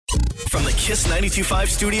the Kiss 92.5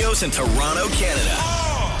 studios in Toronto, Canada.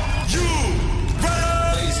 Are you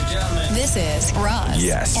ready? Ladies and gentlemen. This is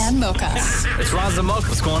Roz and Mocha. It's Roz and Mocha.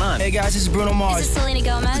 What's going on? Hey guys, this is Bruno Mars. This is Selena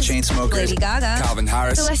Gomez. The Chainsmokers. Lady Gaga. Calvin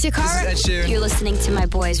Harris. Celestia Cara. This is Ed Sheeran. You're listening to my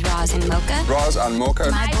boys Roz and Mocha. Roz and Mocha.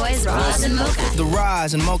 My boys Roz and Mocha. The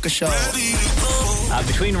Roz and Mocha Show.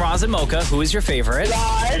 Between Roz and Mocha, who is your favorite?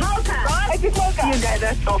 Mocha. Mocha. You guys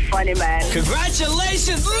are so funny, man.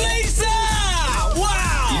 Congratulations, Lisa!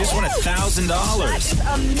 Wow! You just won $1,000. That's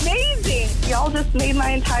amazing. Y'all just made my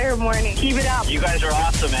entire morning. Keep it up. You guys are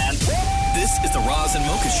awesome, man. This is the Roz and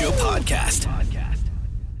Mocha Show podcast.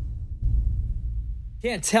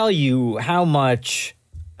 Can't tell you how much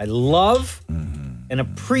I love and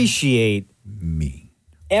appreciate me.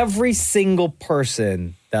 Every single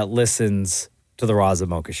person that listens to the Roz and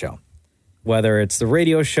Mocha Show. Whether it's the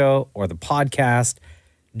radio show or the podcast,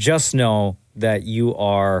 just know that you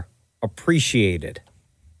are appreciated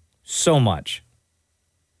so much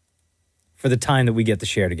for the time that we get to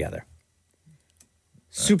share together.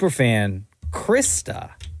 Superfan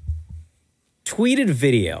Krista tweeted a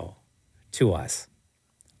video to us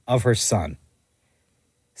of her son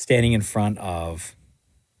standing in front of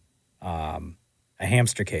a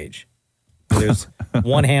hamster cage. There's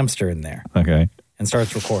one hamster in there. Okay. And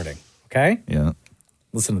starts recording. Okay? Yeah.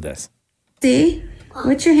 Listen to this. See?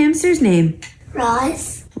 What's your hamster's name?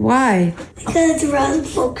 Roz. Why? Because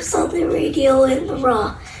Roz focused on the radio and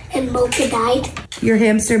Mocha died. Your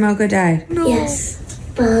hamster Mocha died? No. Yes.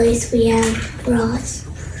 But at least we have Roz.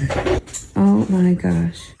 Oh my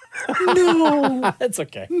gosh. No. That's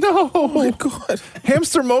okay. No. Oh my God.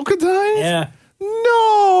 Hamster Mocha died? Yeah.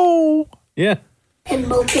 No. Yeah. And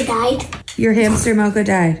Mocha died. Your hamster Mocha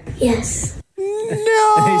died? Yes.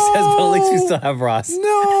 No. He says, but at least we still have Ross.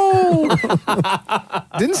 No.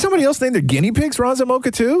 Didn't somebody else name their guinea pigs Roz and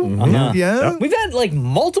Mocha too? Mm-hmm. Yeah. We've had like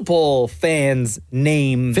multiple fans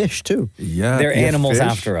name fish too. Yeah. Their animals fish.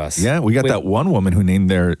 after us. Yeah. We got that one woman who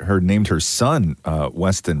named her son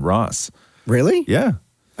Weston Ross. Really? Yeah.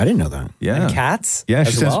 I didn't know that. Yeah. And cats? Yeah,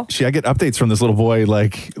 as well? I get updates from this little boy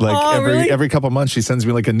like Oh, really? every couple months. She sends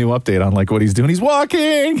me like a new update on like what he's doing. He's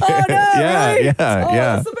walking. Oh, no, yeah, really? yeah, Oh,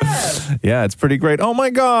 yeah. that's the best. Yeah, it's pretty great. Oh my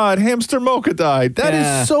God, hamster Mocha died. That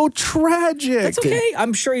is so tragic. That's okay.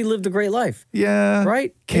 I'm sure he lived a great life. Yeah,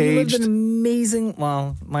 right. Caged. He lived an amazing.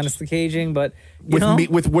 Well, minus the caging, but you with know.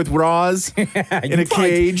 with Roz in a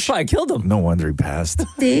cage. Probably killed him. No wonder he passed.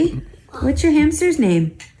 See? What's your hamster's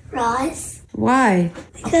name? Roz. Why?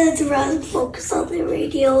 Because Roz focused on the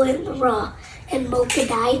radio and Mocha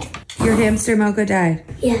died. Your hamster Mocha died?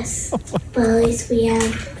 Yes. But at least we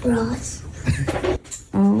have Roz.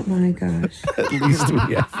 Oh my gosh. At least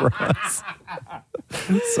we have Roz.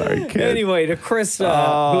 Sorry, kid. Anyway, to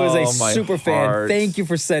Krista, who is a my super fan, heart. thank you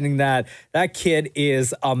for sending that. That kid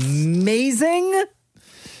is amazing.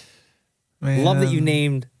 Man. Love that you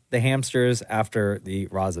named the hamsters after the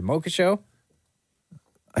Roz and Mocha Show.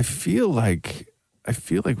 I feel like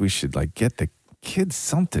we should like get the kids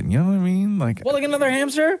something. You know what I mean? Like, Well, like another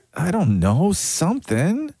hamster? I don't know,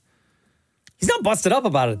 something. He's not busted up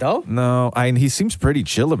about it, though. No, he seems pretty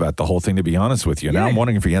chill about the whole thing, to be honest with you. Now I'm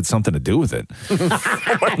wondering if he had something to do with it. He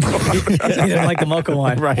didn't like the Mocha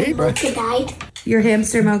one. Right? Mocha died. Your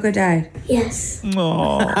hamster Mocha died? Yes.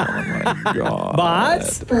 Oh my God.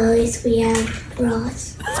 But at least we have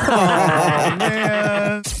Roz. Oh,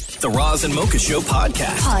 man. The Roz and Mocha Show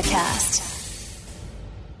Podcast.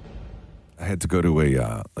 I had to go to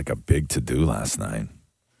a big to-do last night.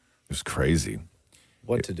 It was crazy.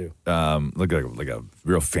 What to do? Like a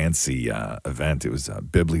real fancy event. It was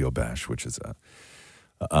Bibliobash, which is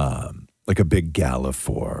like a big gala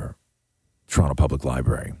for Toronto Public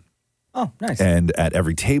Library. Oh, nice. And at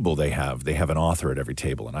every table they have an author at every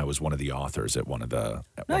table, and I was one of the authors at one of the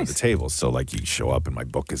tables. So like you show up and my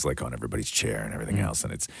book is like on everybody's chair and everything else,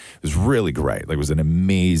 and it was really great. Like it was an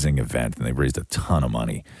amazing event, and they raised a ton of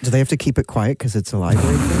money. Do they have to keep it quiet because it's a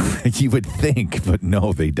library thing? You would think, but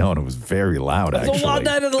no, they don't. It was very loud. It was actually a wild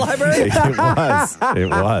night at the library. It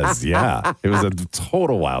was. Yeah, it was a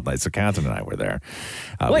total wild night. So Catherine and I were there.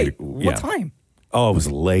 Wait, what time? Oh, it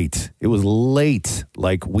was late. It was late.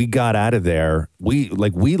 Like we got out of there. We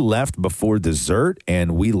left before dessert,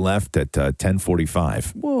 and we left at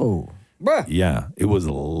 10:45. Whoa, bruh. Yeah, it was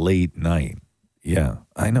a late night. Yeah,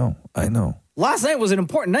 I know. Last night was an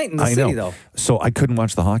important night in the city, though. So I couldn't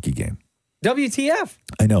watch the hockey game. WTF?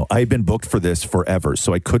 I know. I had been booked for this forever,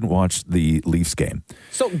 so I couldn't watch the Leafs game.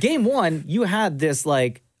 So game one, you had this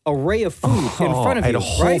like array of food in front of I had you, a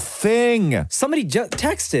whole right? thing. Somebody just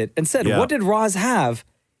texted and said, Yeah. "What did Roz have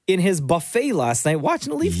in his buffet last night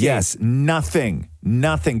watching the Leaf game. Yes, nothing,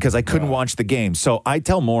 because I couldn't watch the game. So I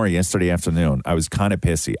tell Maury yesterday afternoon, I was kind of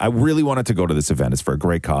pissy. I really wanted to go to this event. It's for a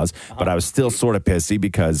great cause, but I was still sort of pissy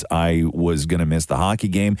because I was going to miss the hockey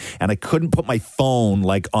game, and I couldn't put my phone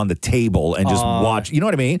like on the table and just watch. You know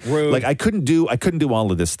what I mean? Rude. Like I couldn't do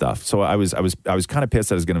all of this stuff. So I was kind of pissed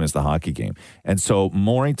that I was going to miss the hockey game, and so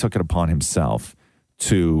Maury took it upon himself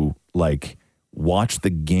to like watch the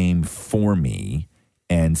game for me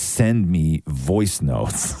and send me voice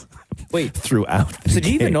notes. Wait, throughout the so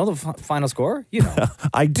do you game. even know the final score? You know.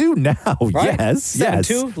 I do now, Right? yes.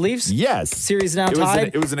 7-2 Leafs? Yes. Series now It was an-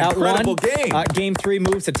 tied. it was an at incredible 1. game. Game 3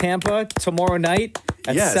 moves to Tampa tomorrow night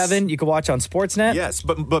at 7. You can watch on Sportsnet. Yes,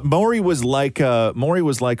 but Maury was like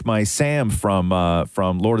my Sam from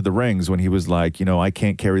Lord of the Rings when he was like, you know, I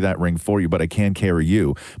can't carry that ring for you, but I can carry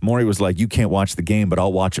you. Maury was like, you can't watch the game, but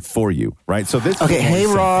I'll watch it for you, right? So this. Okay, hey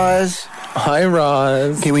Roz. Hi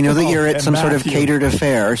Roz. Okay, we know that you're at and some sort of Matthew. catered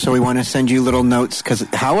affair, so we want to send you little notes, because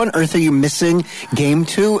how on earth are you missing Game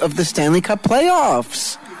 2 of the Stanley Cup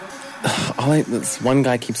playoffs? This one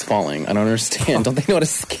guy keeps falling. I don't understand. Don't they know how to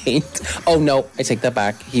skate? Oh, no. I take that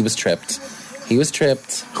back. He was tripped.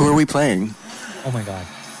 Who are we playing? Oh, my God.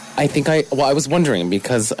 I was wondering,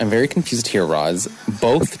 because I'm very confused here, Roz.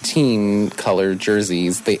 Both team color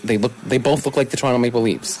jerseys, they both look like the Toronto Maple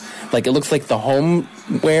Leafs. Like, it looks like the home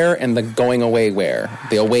wear and the going away wear,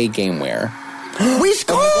 the away game wear. We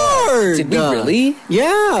scored! Did we really?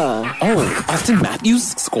 Yeah. Oh, Austin Matthews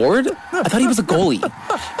scored? I thought he was a goalie.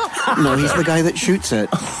 No, he's the guy that shoots it.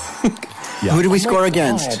 Yeah. Who do we score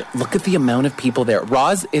against? God, look at the amount of people there.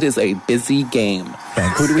 Roz, it is a busy game.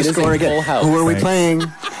 Thanks. Who do we score against? Who are we playing?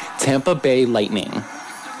 Tampa Bay Lightning.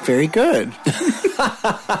 Very good.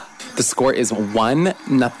 The score is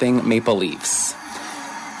 1-0 Maple Leafs.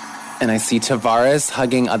 And I see Tavares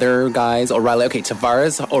hugging other guys. O'Reilly. Okay,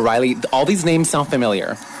 Tavares, O'Reilly. All these names sound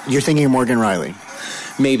familiar. You're thinking of Morgan Riley.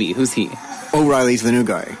 Maybe. Who's he? O'Reilly's the new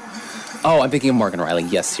guy. Oh, I'm thinking of Morgan Riley.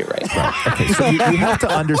 Yes, you're right. Okay, so you have to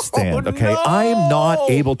understand, okay? I am not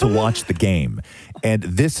able to watch the game, and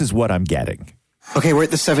this is what I'm getting. Okay, we're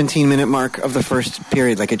at the 17-minute mark of the first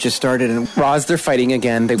period. Like, it just started. And Roz, they're fighting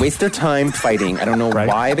again. They waste their time fighting. I don't know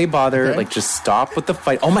why they bother. Okay. Like, just stop with the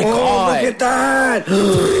fight. Oh, my God. Look at that.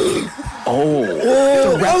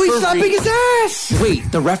 He's slapping his ass.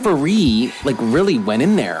 Wait, the referee, like, really went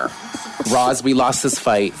in there. Roz, we lost this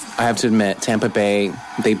fight. I have to admit, Tampa Bay,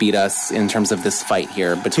 they beat us in terms of this fight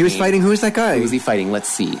here. He was fighting. Who is that guy? Who is he fighting? Let's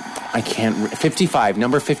see. I can't. 55,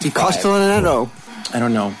 number 55. Castellanetto. I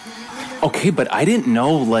don't know. Okay, but I didn't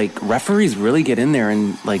know, like, referees really get in there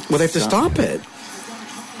and, like... Well, they have to stop it.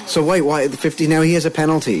 So why the 50 now he has a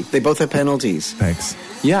penalty. They both have penalties. Thanks.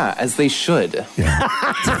 Yeah, as they should. Yeah,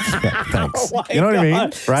 thanks. Oh you know what I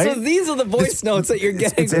mean? Right? So these are the voice notes that you're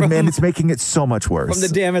getting and it's making it so much worse. from the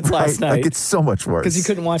Damnits last night. Like, it's so much worse. Because you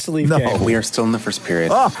couldn't watch the Leaf game. We are still in the first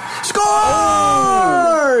period. Score!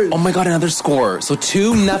 Oh my God, another score. So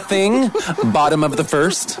 2-0, bottom of the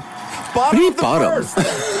first. Bottom of the first.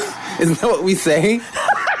 Isn't that what we say?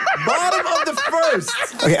 Bottom of the first.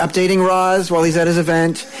 Okay, updating Roz while he's at his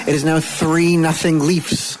event. It is now 3-0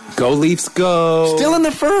 Leafs. Go Leafs, go. Still in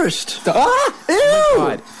the first. Ew!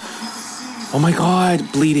 Oh my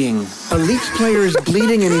God, bleeding. A Leafs player is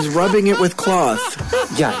bleeding and he's rubbing it with cloth.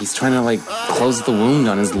 Yeah, he's trying to, like, close the wound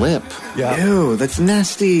on his lip. Yeah. Ew, that's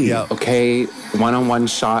nasty. Yeah. Okay, one-on-one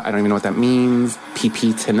shot. I don't even know what that means.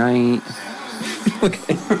 PP tonight.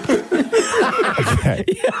 Okay.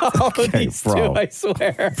 These bro. two, I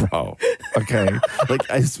swear. Bro. Okay. Like,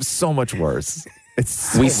 it's so much worse. It's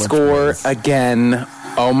so We much score worse. again.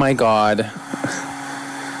 Oh my God.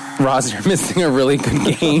 Roz, you're missing a really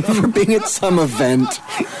good game. For being at some event.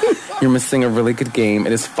 You're missing a really good game.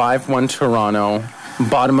 It is 5-1 Toronto.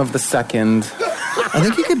 Bottom of the second. I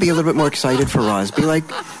think you could be a little bit more excited for Roz. Be like,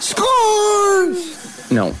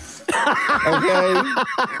 scores! No.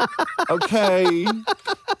 Okay.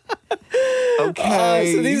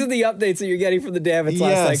 So these are the updates that you're getting from the Damnits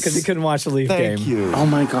last night because you couldn't watch the Leaf game. Thank you. Oh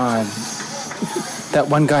my God. That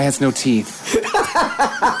one guy has no teeth.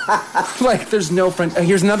 Like, there's no front.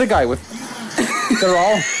 Here's another guy with.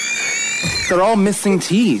 They're all missing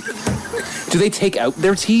teeth. Do they take out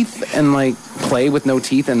their teeth and, like, play with no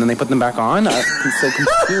teeth and then they put them back on? I'm so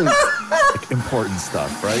confused. Like, important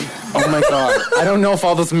stuff, right? Oh my God. I don't know if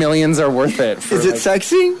all those millions are worth it. Is it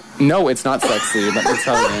sexy? No, it's not sexy, let me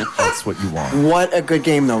tell you. That's what you want. What a good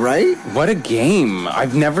game, though, right? What a game.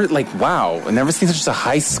 I've never, wow, I've never seen such a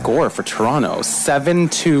high score for Toronto.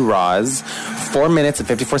 7-2, Roz. 4 minutes and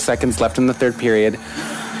 54 seconds left in the third period.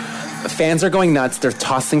 Fans are going nuts. They're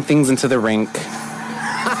tossing things into the rink.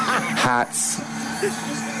 Hats.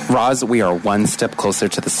 Roz, we are one step closer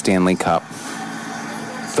to the Stanley Cup.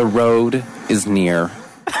 The road is near.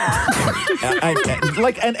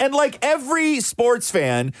 like every sports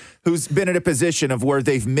fan who's been in a position of where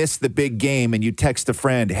they've missed the big game and you text a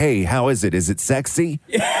friend, hey, how is it? Is it sexy?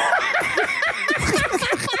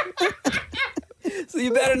 So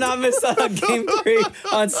you better not miss out on Game 3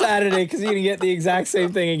 on Saturday because you're going to get the exact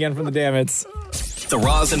same thing again from the Damnits. The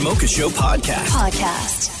Roz and Mocha Show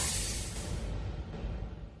podcast.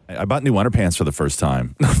 I bought new underpants for the first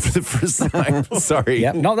time. For the first time. Sorry.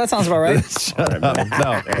 Yep. No, that sounds about right. Shut up.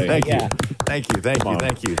 No. Thank you.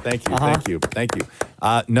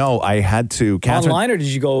 No, I had to. Catherine, Online or did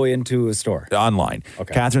you go into a store? Online.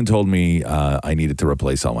 Okay. Catherine told me I needed to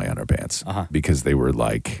replace all my underpants because they were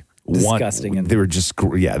like disgusting. They were just,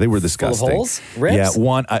 they were disgusting. Full of holes? Rips? Yeah,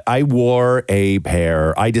 one. I wore a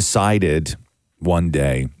pair. I decided one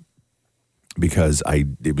day, because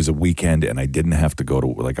it was a weekend and I didn't have to go to,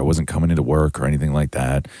 like, I wasn't coming into work or anything like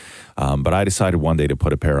that. But I decided one day to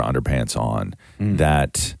put a pair of underpants on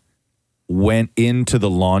that went into the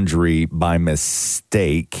laundry by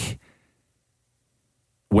mistake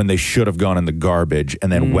when they should have gone in the garbage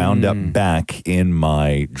and then wound up back in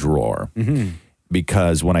my drawer.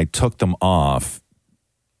 Because when I took them off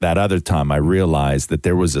that other time, I realized that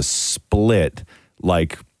there was a split,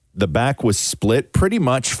 like the back was split pretty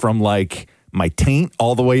much from like my taint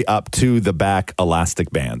all the way up to the back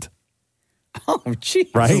elastic band. Oh, geez.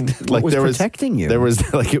 Right? What was protecting you? There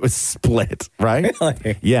was, like, it was split, right?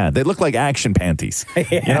 Really? Yeah, they look like action panties.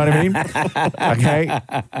 You know what I mean? Okay.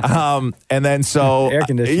 And then so, air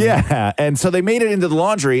conditioning. Yeah. And so they made it into the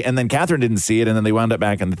laundry, and then Catherine didn't see it, and then they wound up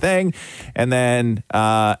back in the thing. And then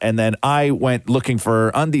I went looking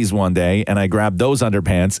for undies one day, and I grabbed those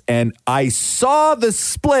underpants, and I saw the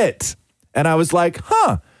split. And I was like,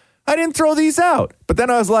 I didn't throw these out. But then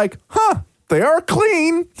I was like, they are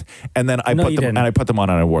clean. And then I put them on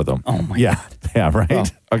and I wore them. Oh my God. Yeah, right. Oh.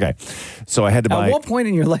 Okay. So I had to buy. At what point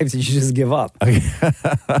in your life did you just give up? I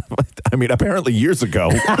mean, apparently years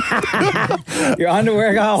ago. Your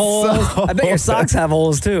underwear got holes. I bet your socks have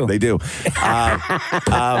holes too. They do.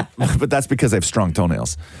 But that's because I have strong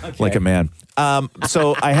toenails, like a man.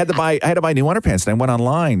 So I had to buy new underpants, and I went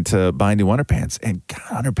online to buy new underpants. And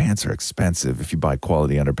God, underpants are expensive if you buy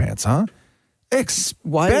quality underpants, huh? Expensive.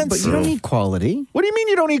 Why? But you don't need quality. What do you mean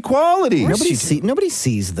you don't need quality? Nobody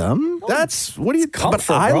sees them. That's what do you? Comfort,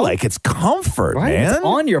 but I bro. like it's comfort, Right? man. It's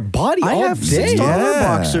on your body I all have day. Starter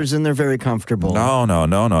boxers, and they're very comfortable.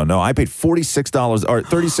 No. I paid $46 or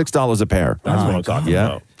 $36 a pair. That's what I'm talking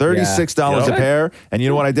about. $36 a pair. And you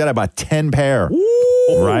know what I did? I bought 10 pair.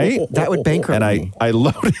 Right? That would bankrupt me. I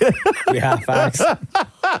loaded it. Yeah, facts.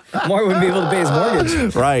 Maury wouldn't be able to pay his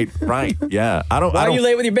mortgage. Right. Yeah. Why are you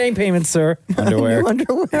late with your bank payments, sir? Underwear.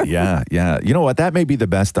 Yeah. You know what? That may be the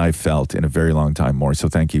best I've felt in a very long time, Maury. So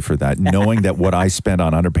thank you for that. Knowing that what I spent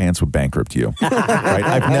on underpants would bankrupt you. Right?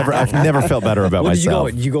 I've never felt better about myself.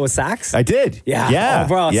 Did you go with Saks? I did. Yeah. Oh,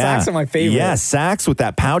 bro, Saks are my favorite. Yeah, Saks with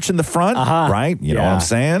that pouch in the front. Right? You know what I'm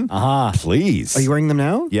saying? Please. Are you wearing them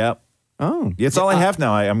now? Yep. Oh, it's all I have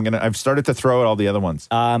now. I've started to throw out all the other ones.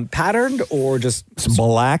 Patterned or just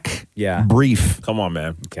black? Yeah. Brief. Come on,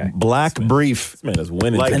 man. Okay. Black brief. This man is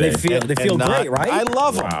winning Like, today. And they feel great, right? I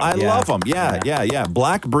love them. I love them. Yeah.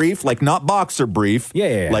 Black brief, like not boxer brief.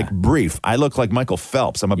 Yeah. Like brief. I look like Michael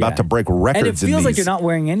Phelps. I'm about to break records and it in these. feels like you're not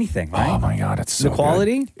wearing anything, right? Oh my God, it's so the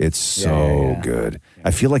quality. Good. It's so good.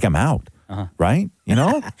 I feel like I'm out. Right? You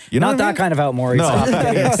know? Not that kind of out, Maury. No. Stop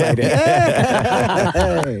getting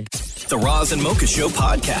excited. The Roz and Mocha Show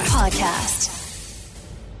podcast.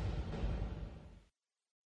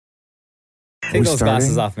 Take those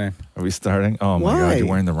glasses off, man. Are we starting? Oh my God, you're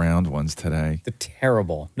wearing the round ones today. They're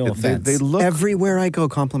terrible. No offense. They look everywhere I go.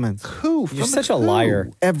 Compliments. Who? You're such a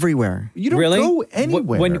liar. Everywhere. You don't really? go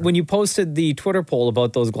anywhere. When you posted the Twitter poll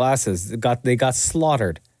about those glasses, they got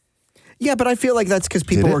slaughtered. Yeah, but I feel like that's because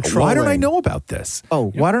people were trolling. Why don't I know about this?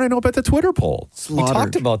 Oh, why don't I know about the Twitter poll? We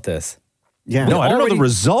talked about this. Yeah. No, I don't know the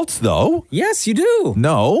results though. Yes, you do.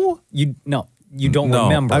 No. You don't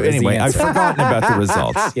remember. Anyway, I've forgotten about the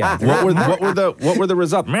results. Yeah. What were the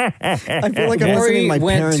results? I feel like I'm listening to my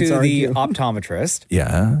went parents to argue. the optometrist.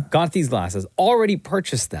 Yeah. Got these glasses. Already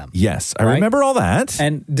purchased them. Yes, I remember all that.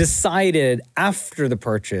 And decided after the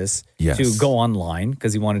purchase to go online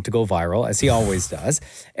because he wanted to go viral, as he always does,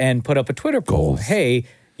 and put up a Twitter poll. Hey,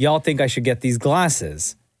 y'all think I should get these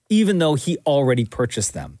glasses? Even though he already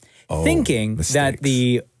purchased them. Thinking that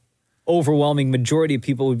the overwhelming majority of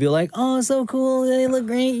people would be like, oh, so cool. They look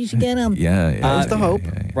great. You should get them. That was the hope,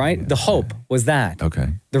 right? The hope was that. Okay.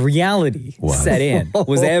 The reality set in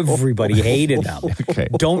was everybody hated them. Okay.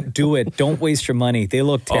 Don't do it. Don't waste your money. They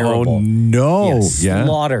look terrible. Oh, no. Yeah,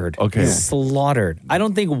 slaughtered. Okay. Slaughtered. I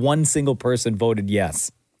don't think one single person voted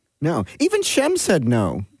yes. No. Even Shem said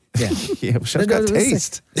no. Yeah. Shem's got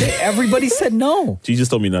taste. Everybody said no. She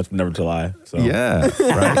just told me never to lie. So. Yeah.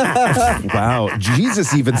 Right. Wow.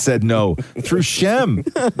 Jesus even said no through Shem.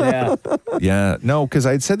 Yeah. Yeah. No, because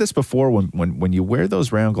I'd said this before. When you wear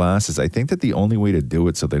those round glasses, I think that the only way to do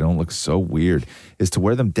it so they don't look so weird is to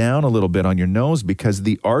wear them down a little bit on your nose, because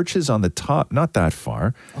the arches on the top, not that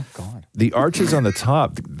far. Oh, God. The arches on the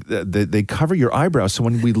top, they cover your eyebrows. So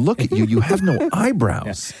when we look at you, you have no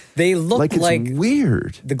eyebrows. Yeah. They look like it's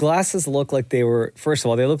weird. The glasses look like they were, first of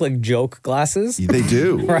all, they look like joke glasses. They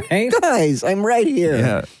do. Right? Guys, I'm right here.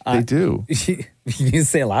 Yeah, they do. You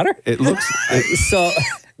say it louder? It looks... So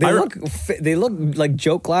they look like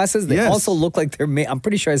joke glasses. They Yes. also look like they're made, I'm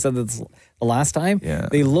pretty sure I said this the last time. Yeah.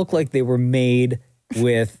 They look like they were made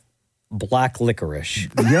with black licorice.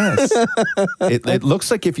 Yes. It looks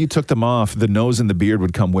like if you took them off, the nose and the beard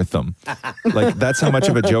would come with them. Like, that's how much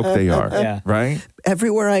of a joke they are. Yeah. Right?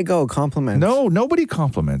 Everywhere I go, compliments. No, nobody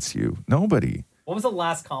compliments you. Nobody. What was the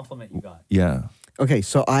last compliment you got? Yeah. Okay,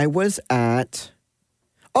 so I was at...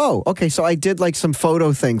 Oh, okay, so I did like some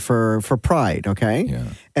photo thing for Pride, okay? Yeah.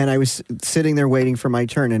 And I was sitting there waiting for my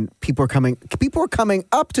turn, and people were coming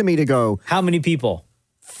up to me to go... How many people?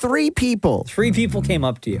 3 people. 3 people came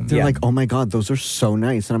up to you. They're like, oh my God, those are so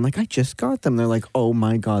nice. And I'm like, I just got them. They're like, oh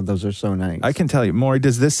my God, those are so nice. I can tell you, Maury,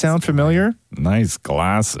 does this sound familiar? Nice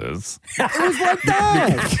glasses. It was like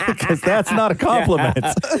that. Because that's not a compliment.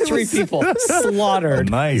 Yeah. 3 people slaughtered.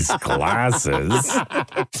 Nice glasses.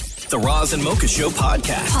 The Roz and Mocha Show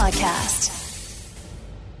podcast.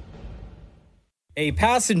 A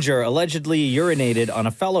passenger allegedly urinated on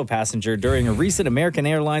a fellow passenger during a recent American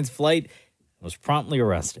Airlines flight and was promptly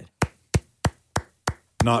arrested.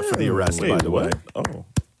 Not for the arrest, by the way. Oh.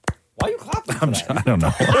 Why are you clapping for that? I don't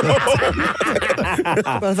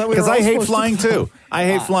know. Because I hate flying too. I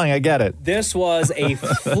hate flying. I get it. This was a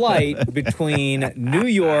flight between New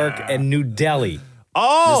York and New Delhi.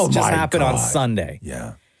 Oh, this just my happened God. on Sunday.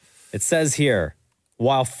 Yeah. It says here,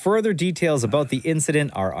 while further details about the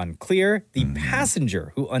incident are unclear, the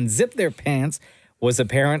passenger who unzipped their pants was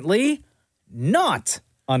apparently not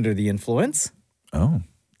under the influence. Oh,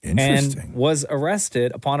 interesting. And was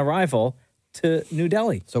arrested upon arrival to New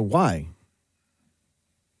Delhi. So why?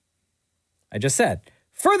 I just said.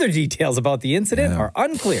 Further details about the incident are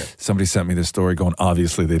unclear. Somebody sent me this story going,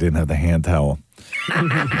 obviously they didn't have the hand towel.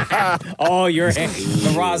 Oh, you're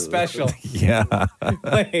the raw special. Yeah.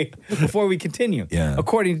 Wait, before we continue. Yeah.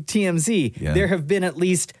 According to TMZ, there have been at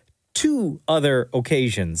least 2 other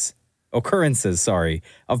occurrences,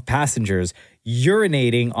 of passengers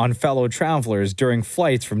urinating on fellow travelers during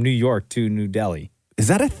flights from New York to New Delhi. Is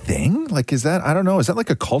that a thing? Like, is that, I don't know, is that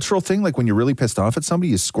like a cultural thing? Like when you're really pissed off at somebody,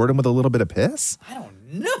 you squirt them with a little bit of piss? I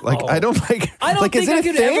don't know. Like, I don't like, I don't like, think is it I a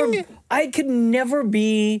could thing? ever, I could never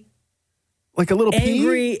be like a little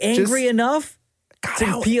angry Just- enough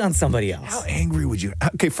to pee on somebody else. How angry would you?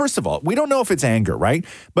 Okay, first of all, we don't know if it's anger, right?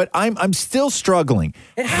 But I'm still struggling.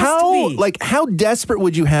 It has to be. Like how desperate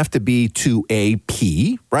would you have to be to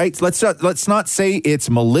pee? Right? Let's not say it's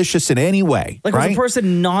malicious in any way. Like right? was the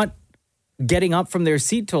person not getting up from their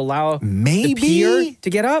seat to allow Maybe the peer to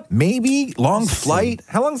get up? Maybe long flight.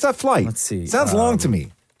 How long is that flight? Let's see. Sounds long to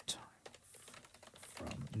me.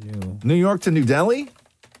 New York to New Delhi.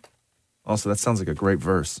 Also, that sounds like a great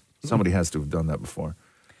verse. Somebody has to have done that before.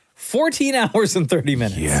 14 hours and 30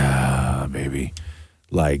 minutes. Yeah, baby.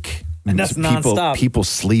 Like, And that's nonstop. People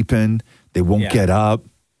sleeping, they won't get up,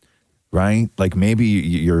 right? Like maybe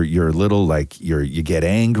you're a little like you get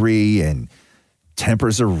angry and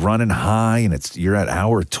tempers are running high and you're at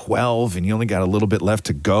hour 12 and you only got a little bit left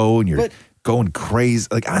to go and you're going crazy.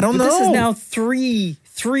 Like, I don't know. This is now three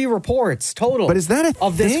reports total. But is that a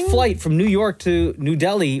of thing? this flight from New York to New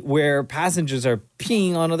Delhi where passengers are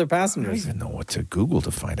peeing on other I passengers? don't even know what to Google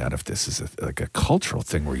to find out if this is like a cultural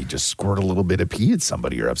thing where you just squirt a little bit of pee at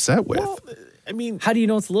somebody you're upset with. Well, I mean, how do you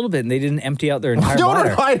know it's a little bit and they didn't empty out their entire No,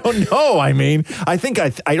 bladder? I don't know. I mean, I don't think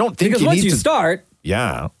Because you once need you to start,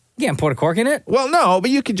 Yeah. you can't put a cork in it. Well, no,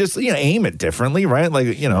 but you could just, aim it differently, right?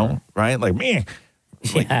 Like, right? Like, me.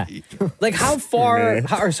 Yeah. Like how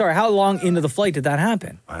how long into the flight did that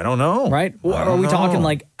happen? I don't know. Right? Are we talking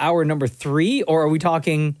like hour number 3 or are we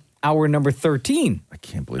talking hour number 13? I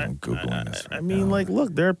can't believe I'm Googling this. I mean, like,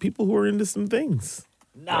 look, there are people who are into some things.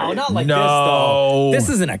 No, not like this though. This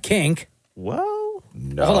isn't a kink. Well,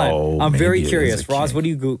 No. Hold on. I'm very maybe it curious. is a Roz, king. what are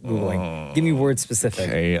you Googling? Give me word specific.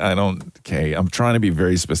 Okay, I'm trying to be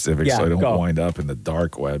very specific Yeah, so I don't go. wind up in the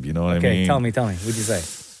dark web. You know what I Okay, mean? tell me. What'd you say?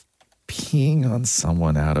 Peeing on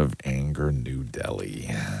someone out of anger, New Delhi.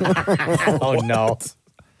 Oh, no.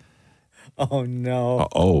 Oh, no.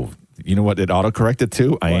 Oh, you know what it autocorrected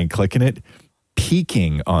to? I ain't clicking it.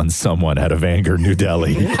 Peeking on someone out of anger, New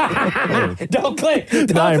Delhi. Don't click.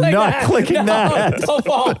 Don't I'm click not that. clicking that. Don't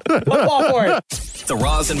fall. Don't fall for it. The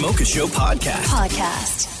Roz and Mocha Show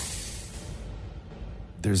podcast.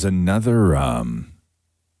 There's another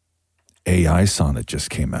AI song that just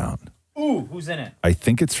came out. Ooh, who's in it? I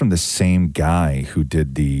think it's from the same guy who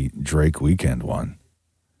did the Drake Weekend one.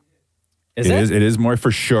 Is it? It is more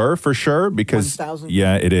for sure, because 1,000?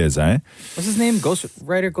 yeah, it is, eh? What's his name?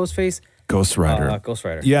 Ghostwriter, Ghostface? Ghost Rider. Ghost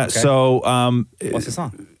Rider. Yeah. Okay. So, what's the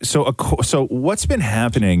song? So what's been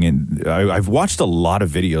happening, and I've watched a lot of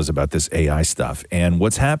videos about this AI stuff, and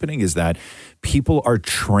what's happening is that people are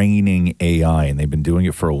training AI, and they've been doing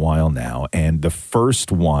it for a while now. And the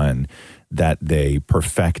first one that they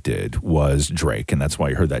perfected was Drake, and that's why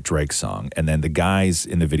you heard that Drake song. And then the guys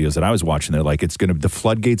in the videos that I was watching, they're like, the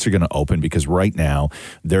floodgates are going to open, because right now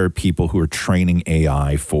there are people who are training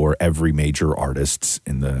AI for every major artists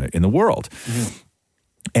in the world. Mm-hmm.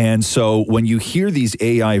 And so when you hear these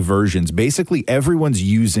AI versions, basically everyone's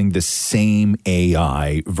using the same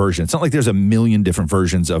AI version. It's not like there's a million different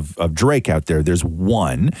versions of Drake out there. There's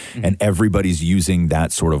one, and everybody's using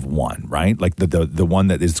that sort of one, right? Like the one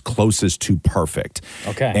that is closest to perfect.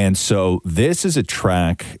 Okay. And so this is a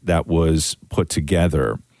track that was put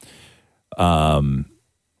together, AI,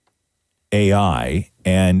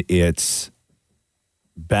 and it's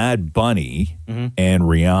Bad Bunny and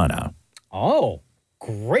Rihanna. Oh.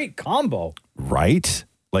 Great combo. Right?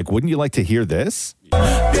 Like, wouldn't you like to hear this? So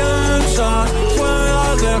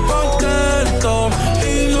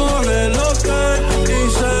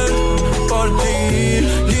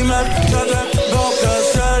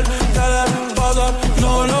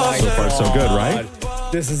far, so good, right?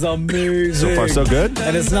 This is amazing. So far, so good?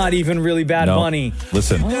 And it's not even really Bad No. Bunny.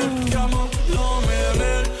 Listen.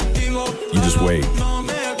 You just wait.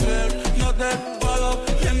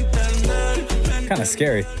 Kind of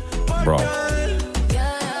scary. Bro.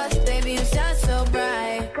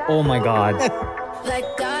 Oh my God.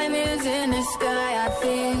 Like diamonds in the sky, I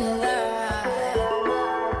feel alive.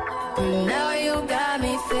 But now you got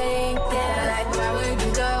me thinking, like where would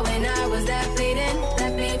you go when I was that bleeding?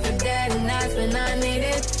 Left me for dead, and that's when I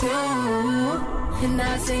needed you. And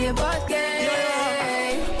I see you again.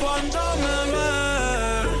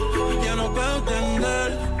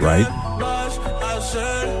 Right?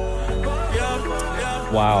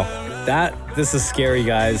 Wow. This is scary,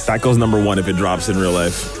 guys. That goes number one if it drops in real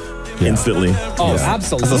life. Instantly. Oh,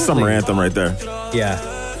 absolutely. That's a summer anthem right there. Yeah.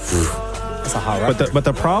 That's a hot record. But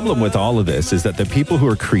the problem with all of this is that the people who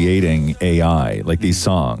are creating AI, like these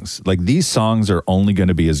songs are only going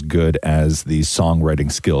to be as good as the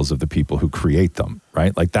songwriting skills of the people who create them,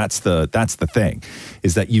 right? Like that's the thing,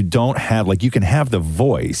 is that you don't have, like, you can have the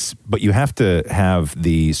voice, but you have to have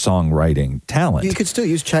the songwriting talent. You could still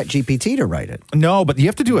use ChatGPT to write it. No, but you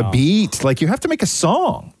have to do a beat. Like, you have to make a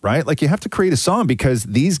song, right? Like, you have to create a song, because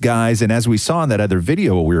these guys, and as we saw in that other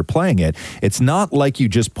video while we were playing it, it's not like you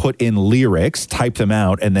just put in lyrics, type them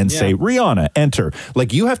out, and then say, Rihanna, enter.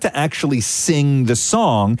 Like, you have to actually sing the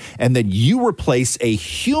song, and then you replace a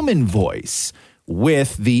human voice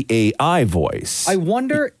with the AI voice. I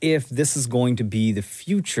wonder if this is going to be the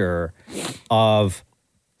future of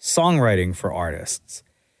songwriting for artists,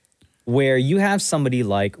 where you have somebody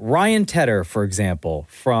like Ryan Tedder, for example,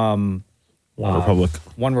 from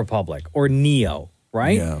One Republic, or Neo,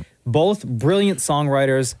 right? Yeah. Both brilliant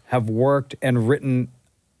songwriters, have worked and written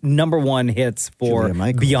 #1 hits for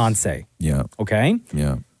Beyonce. Yeah. Okay?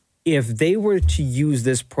 Yeah. If they were to use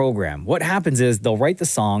this program, what happens is they'll write the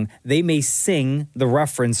song, they may sing the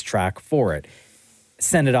reference track for it,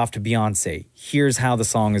 send it off to Beyonce. Here's how the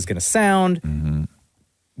song is going to sound,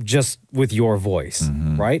 just with your voice,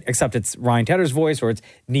 right? Except it's Ryan Tedder's voice or it's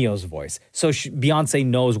Neo's voice. So Beyonce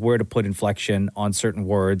knows where to put inflection on certain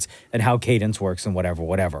words and how cadence works and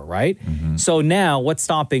whatever, right? So now what's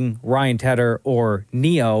stopping Ryan Tedder or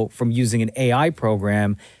Neo from using an AI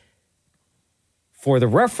program for the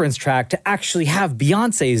reference track to actually have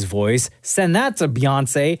Beyonce's voice, send that to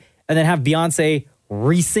Beyonce, and then have Beyonce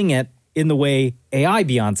re-sing it in the way AI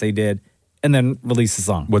Beyonce did, and then release the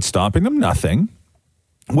song? What's stopping them? Nothing.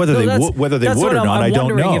 Whether they would or not, I don't know.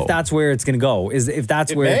 I'm wondering if that's where it's going to go. If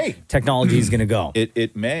that's where technology is going to go.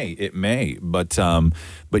 It may, but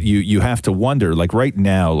you have to wonder. Like right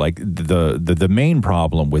now, like the main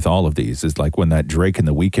problem with all of these is like when that Drake and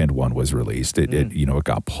the Weeknd one was released, it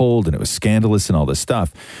got pulled and it was scandalous and all this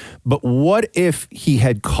stuff. But what if he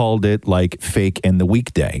had called it like Fake and the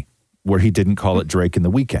Weekday, where he didn't call it Drake and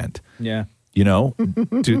the Weeknd? Yeah.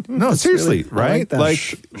 Dude, no, seriously, right? Like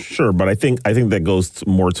sure, but I think that goes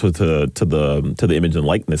more to the image and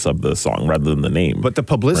likeness of the song rather than the name. But the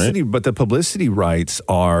publicity, rights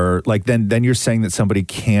are like then you're saying that somebody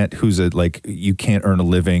can't you can't earn a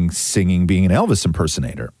living singing, being an Elvis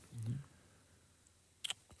impersonator,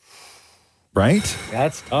 right?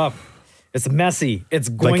 That's tough. It's messy. It's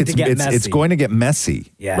going to get messy. It's going to get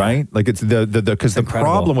messy, right? Like it's because the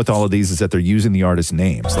problem with all of these is that they're using the artist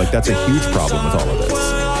names. Like that's a huge problem with all of this.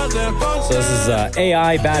 So this is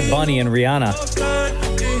AI, Bad Bunny, and Rihanna.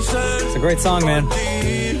 It's a great song, man.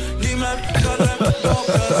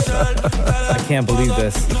 I can't believe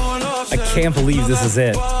this. I can't believe this is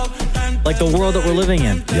it. Like the world that we're living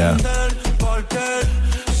in. Yeah.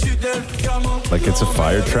 Like it's a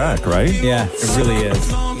fire track, right? Yeah, it really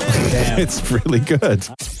is. Damn. It's really good.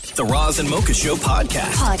 The Roz and Mocha Show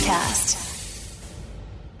podcast.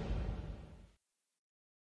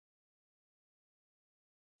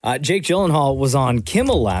 Jake Gyllenhaal was on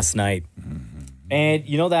Kimmel last night. And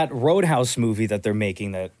you know that Roadhouse movie that they're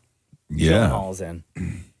making that Gyllenhaal's in?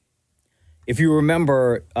 If you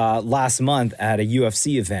remember last month at a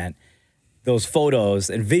UFC event, those photos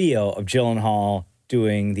and video of Gyllenhaal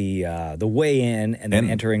doing the weigh-in and then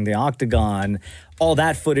entering the octagon, all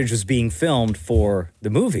that footage was being filmed for the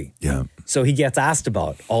movie. Yeah. So he gets asked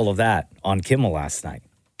about all of that on Kimmel last night.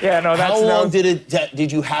 Yeah, no, that's How long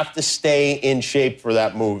did you have to stay in shape for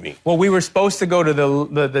that movie? Well, we were supposed to go to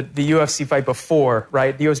the UFC fight before,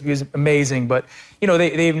 right? The UFC was amazing, but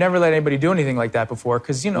they've never let anybody do anything like that before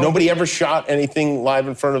because nobody ever shot anything live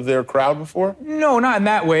in front of their crowd before. No, not in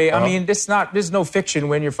that way. I mean, there's no fiction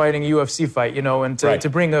when you're fighting a UFC fight, and to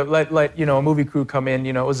bring let a movie crew come in,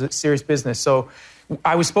 it was a serious business. So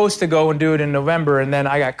I was supposed to go and do it in November, and then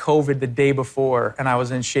I got COVID the day before, and I was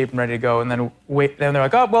in shape and ready to go. And then they're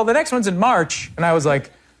like, "Oh, well, the next one's in March," and I was like,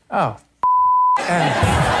 "Oh."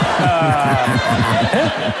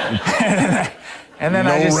 And then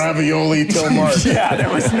no ravioli till March. Yeah,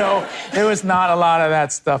 there was not a lot of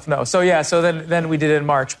that stuff. No. So then we did it in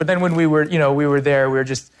March. But then when we were there,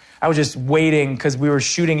 I was just waiting because we were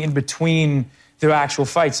shooting in between the actual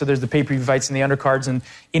fights. So there's the pay-per-view fights and the undercards, and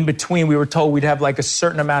in between we were told we'd have like a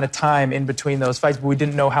certain amount of time in between those fights, but we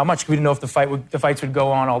didn't know how much. We didn't know if the fights would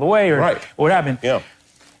go on all the way or what happened. Yeah.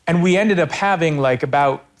 And we ended up having like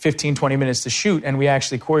about 15, 20 minutes to shoot, and we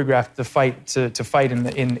actually choreographed the fight to fight in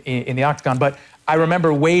the octagon. But I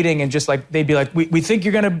remember waiting and just like they'd be like, we think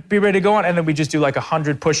you're gonna be ready to go on, and then we just do like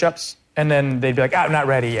 100 push-ups. And then they'd be like, I'm not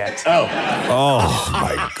ready yet. Oh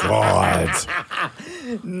my God.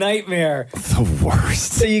 Nightmare. The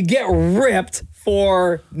worst. So you get ripped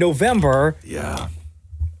for November. Yeah.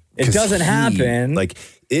 It doesn't happen. Jake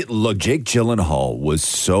Gyllenhaal was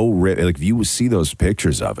so ripped. Like, if you see those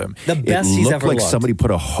pictures of him, the best he's ever looked like somebody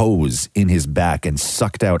put a hose in his back and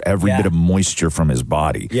sucked out every bit of moisture from his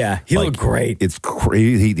body. Yeah, he looked great. It's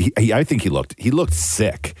crazy. I think he looked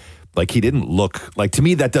sick. Like, he didn't look, like, to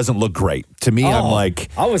me, that doesn't look great. To me, I'm like...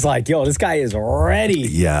 I was like, yo, this guy is ready.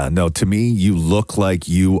 Yeah, no, to me, you look like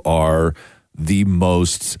you are the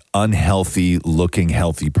most unhealthy-looking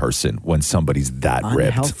healthy person when somebody's that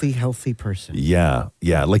ripped. Unhealthy, healthy person. Yeah.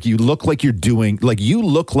 Like, you look like you're doing... Like, you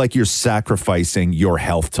look like you're sacrificing your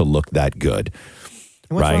health to look that good.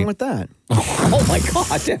 What's wrong with that? Oh my God!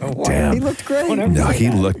 Damn. He looked great.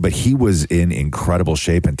 No, but he was in incredible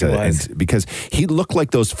shape, and because he looked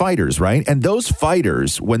like those fighters, right? And those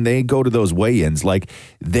fighters, when they go to those weigh-ins, like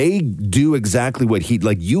they do exactly what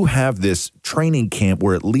you have this training camp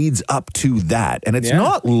where it leads up to that, and it's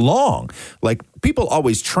not long. Like, people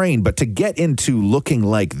always train, but to get into looking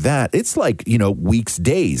like that, it's like, weeks,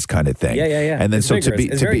 days kind of thing. Yeah. And then it's so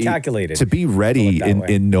vigorous. to be calculated. To be ready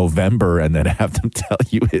in November and then have them tell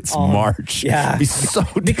you it's March. Yeah. Be so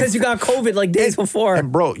because you got COVID like days before.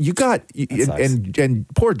 And bro, you got and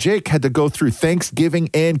poor Jake had to go through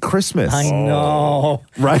Thanksgiving and Christmas. I know.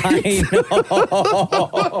 Right? I know.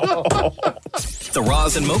 The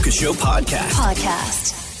Roz and Mocha Show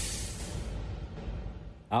podcast.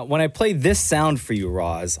 When I play this sound for you,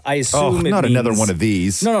 Roz, I assume not means... another one of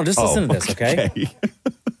these. No, just listen to this, okay?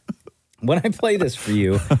 When I play this for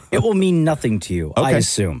you, it will mean nothing to you, I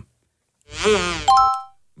assume.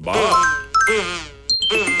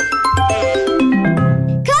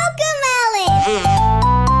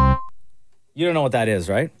 Cocomelon! You don't know what that is,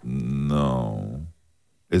 right? No.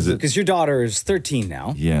 Is it? Because your daughter is 13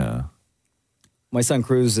 now. Yeah. My son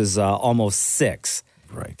Cruz is almost 6.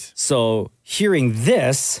 Right. So hearing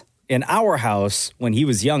this in our house when he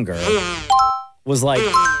was younger was like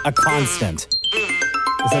a constant.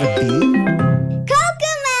 Is that a bee?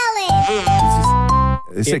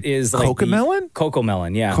 Cocomelon! It is like Cocomelon?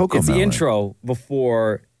 Cocomelon, yeah. Cocomelon. It's the intro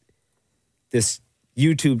before this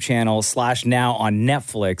YouTube channel / now on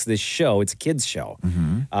Netflix, this show. It's a kids show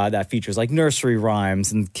that features like nursery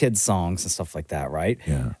rhymes and kids songs and stuff like that, right?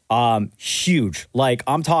 Yeah. Huge. Like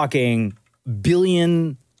I'm talking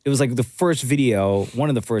billion. It was like the first video, one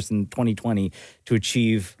of the first in 2020 to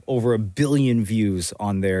achieve over 1 billion views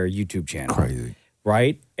on their YouTube channel. Crazy.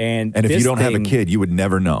 Right? And if you this don't have a thing, kid, you would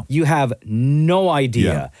never know. you have no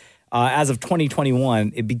idea. Yeah. As of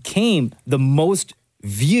 2021, it became the most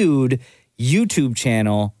viewed YouTube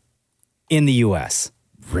channel in the U.S.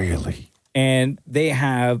 Really? And they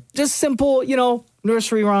have just simple,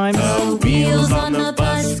 nursery rhymes. The wheels on the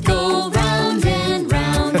bus go round and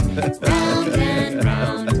round, round and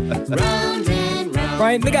round, round and round.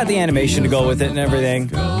 Right? They got the animation to go with it and everything.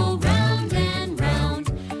 Go round and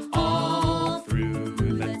round, all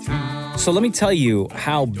through the town. So let me tell you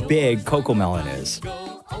how big Cocomelon is.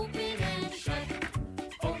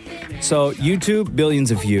 So YouTube,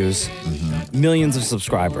 billions of views, millions of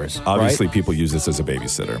subscribers. Obviously, people use this as a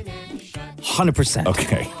babysitter. 100%.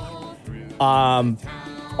 Okay.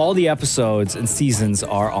 All the episodes and seasons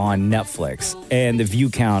are on Netflix, and the view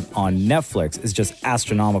count on Netflix is just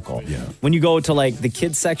astronomical. Yeah. When you go to like the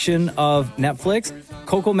kids section of Netflix,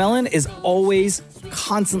 Cocomelon is always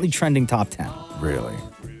constantly trending top 10. Really?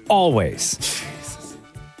 Always. Jesus.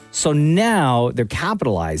 So now they're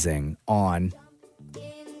capitalizing on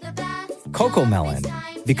Cocomelon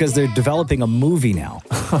because they're developing a movie now.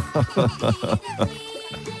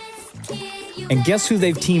 And guess who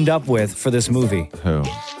they've teamed up with for this movie? Who?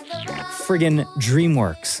 Friggin'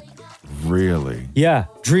 DreamWorks. Really? Yeah,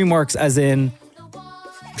 DreamWorks as in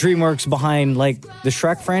DreamWorks behind like the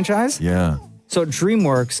Shrek franchise. Yeah. So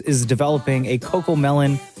DreamWorks is developing a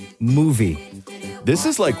Cocomelon movie. This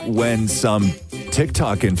is like when some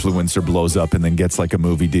TikTok influencer blows up and then gets like a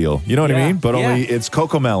movie deal. You know what I mean? But only it's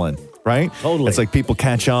Cocomelon, right? Totally. It's like people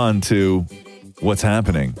catch on to what's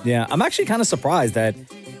happening. Yeah, I'm actually kind of surprised that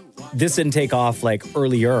this didn't take off like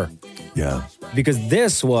earlier. Yeah. Because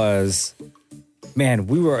this was, man,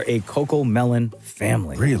 we were a Cocomelon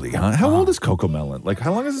family. Really, huh? How old is Cocomelon? Like,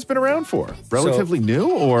 how long has this been around for? Relatively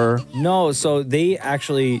new or? No, so they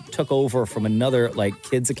actually took over from another like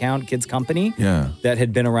kids company that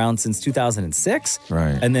had been around since 2006.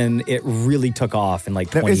 Right. And then it really took off in like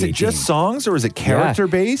Now, 2018. is it just songs or is it character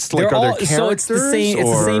based? Like, are there characters? So it's the same. It's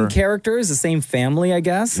the same characters, the same family, I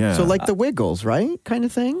guess. Yeah. So like the Wiggles, right? Kind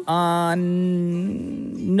of thing?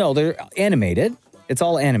 No, they're animated. It's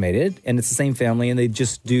all animated, and it's the same family, and they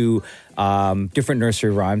just do different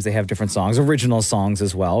nursery rhymes. They have different songs, original songs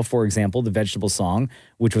as well. For example, the vegetable song,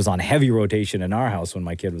 which was on heavy rotation in our house when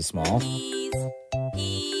my kid was small. Peas,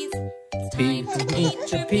 eat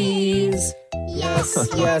your peas. Yes,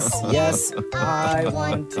 yes, yes, I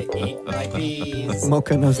want to eat my peas.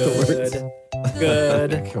 Mocha knows the words.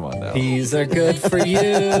 Good. Come on now. Peas are good for you.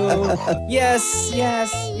 Yes,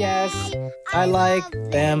 yes, yes. I like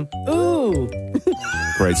them. Ooh.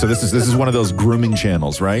 Great. So this is one of those grooming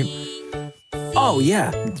channels, right? Oh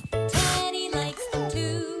yeah.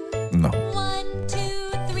 No. 1, 2,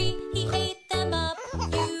 3, he ate them up,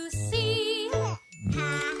 you see. Ha,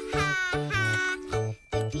 ha, ha.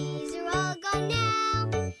 The peas are all gone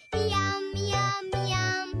now. Yum, yum,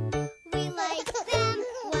 yum. We like them.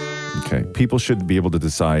 Wow. Okay. People should be able to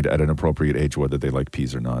decide at an appropriate age whether they like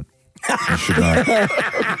peas or not. You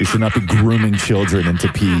should not be grooming children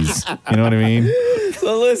into peas. You know what I mean?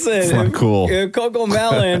 So listen, It's not cool. If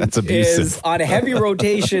Cocomelon That's abusive. is on a heavy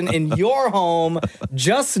rotation in your home,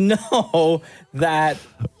 just know that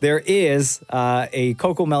there is a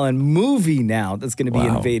Cocomelon movie now that's going to be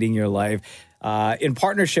invading your life. In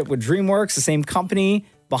partnership with DreamWorks, the same company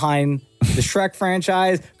behind the Shrek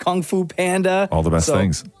franchise, Kung Fu Panda. All the best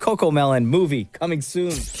things. Cocomelon movie coming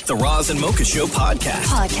soon. The Roz and Mocha Show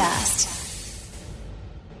podcast.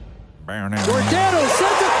 Giordano sends it.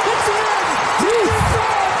 It's in. Deep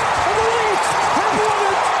throw of the Leafs have won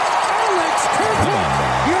it. Alex Turner,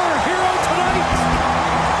 your hero tonight.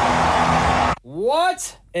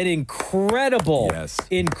 What an incredible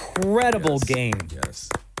game.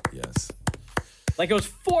 Yes. Like it was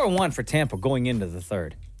 4-1 for Tampa going into the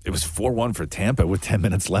third. It was 4-1 for Tampa with 10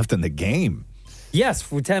 minutes left in the game.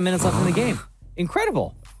 Yes, with 10 minutes left in the game.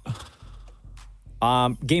 Incredible.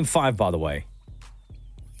 Game 5, by the way.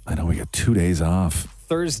 I know we got 2 days off.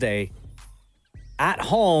 Thursday at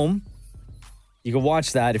home. You can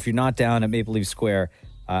watch that if you're not down at Maple Leaf Square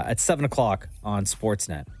at 7 o'clock on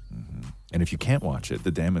Sportsnet. And if you can't watch it,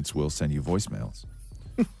 the Damnits will send you voicemails.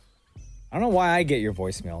 I don't know why I get your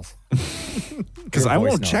voicemails. Because I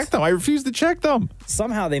won't check them. I refuse to check them.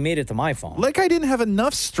 Somehow they made it to my phone. Like I didn't have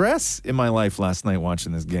enough stress in my life last night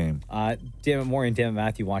watching this game. Damn it, Maurie and Damn it,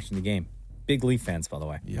 Matthew watching the game. Big Leaf fans, by the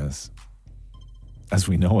way. Yes. As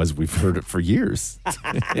we know, as we've heard it for years.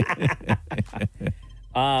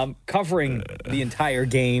 Covering the entire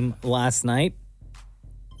game last night.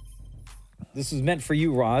 This was meant for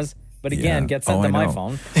you, Roz. But again, get sent to my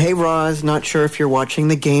phone. Hey, Roz, not sure if you're watching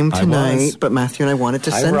the game tonight, but Matthew and I wanted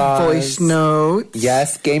to send voice notes.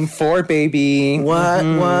 Yes, game 4, baby.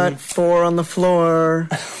 What? 4 on the floor.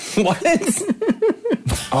 What?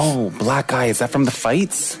 Oh, black eye. Is that from the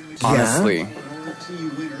fights? Honestly.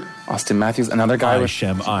 Austin Matthews, another guy with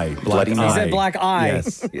Shem Eye. Bloody He said black eye.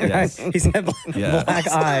 Yes. He said black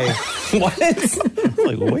eye. What?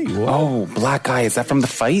 Like, wait, what? Oh, black eye. Is that from the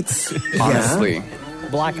fights? Honestly.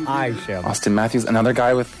 Black eye, Shem. Austin Matthews, another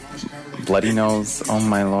guy with bloody nose. Oh,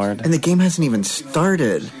 my Lord. And the game hasn't even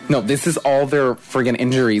started. No, this is all their friggin'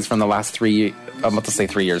 injuries from the last 3, I'm about to say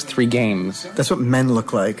 3 years, 3 games. That's what men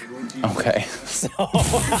look like. Okay. So,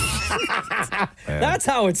 that's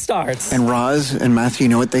how it starts. And Roz and Matthew, you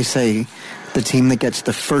know what they say? The team that gets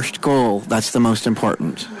the first goal, that's the most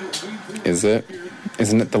important. Is it?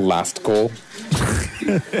 Isn't it the last goal?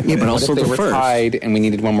 Yeah, but also the the first. We're tied and we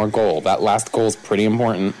needed one more goal. That last goal is pretty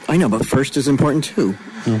important. I know, but first is important too.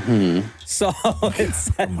 Mm-hmm. So it's...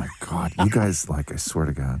 Oh my God, you guys, like, I swear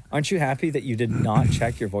to God. Aren't you happy that you did not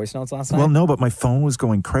check your voice notes last night? Well, no, but my phone was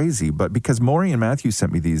going crazy. But because Maurie and Matthew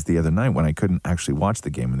sent me these the other night when I couldn't actually watch the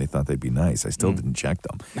game and they thought they'd be nice, I still didn't check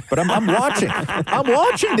them. But I'm watching. I'm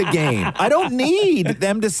watching the game. I don't need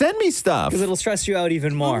them to send me stuff. Because it'll stress you out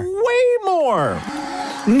even more. Way more.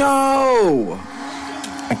 No!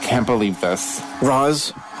 I can't believe this.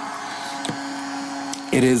 Roz?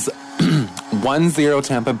 It is 1-0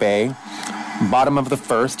 Tampa Bay. Bottom of the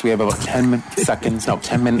first. We have about 10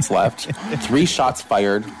 minutes left. 3 shots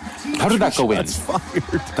fired. How did that go in?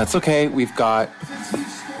 Fired. That's okay. We've got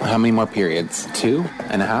how many more periods?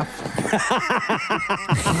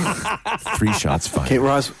 2.5? 3 shots fired. Okay,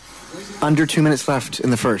 Roz, under 2 minutes left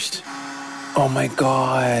in the first. Oh my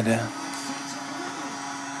God.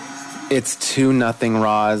 It's 2-0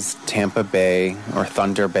 Roz, Tampa Bay, or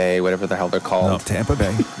Thunder Bay, whatever the hell they're called. No, Tampa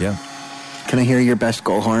Bay, yeah. Can I hear your best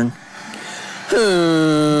goal horn?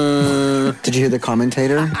 Did you hear the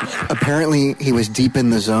commentator? Apparently, he was deep in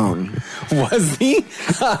the zone. Was he?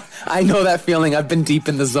 I know that feeling. I've been deep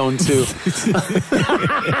in the zone, too.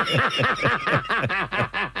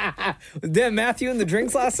 Did Matthew in the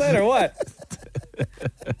drinks last night, or what?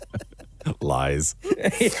 Lies.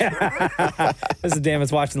 Yeah. This is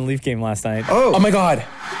Damnits watching the Leaf game last night. Oh my God.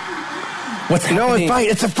 What's happening? No,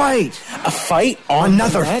 it's a fight. A fight on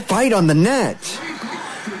Another fight on the net.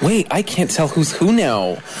 Wait, I can't tell who's who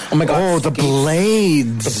now. Oh my God. Oh, the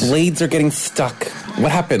blades. The blades are getting stuck.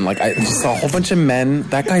 What happened? Like, I just saw a whole bunch of men.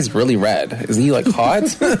 That guy's really red. Is he, like, hot?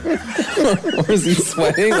 Or is he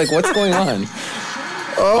sweating? Like, what's going on?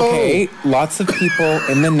 Oh. Okay, lots of people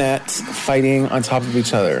in the net fighting on top of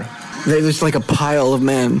each other. There's like a pile of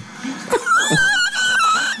men.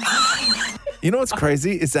 You know what's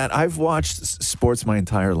crazy is that I've watched sports my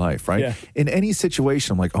entire life, right? Yeah. In any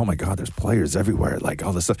situation, I'm like, oh my God, there's players everywhere, like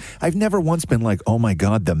all this stuff. I've never once been like, oh my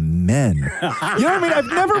God, the men. You know what I mean? I've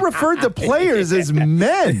never referred to players as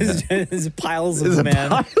men. There's piles of men.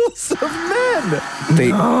 Piles of men.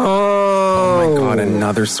 Oh my God,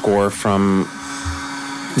 another score from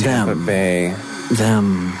Tampa Bay.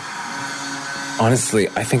 Them. Honestly,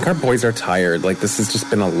 I think our boys are tired. Like, this has just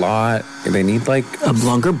been a lot. They need, like... a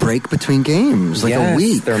longer break between games, like a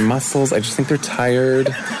week. Their muscles, I just think they're tired.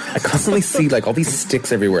 I constantly see, like, all these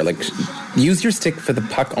sticks everywhere. Like, use your stick for the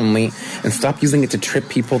puck only and stop using it to trip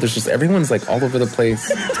people. There's just... everyone's, like, all over the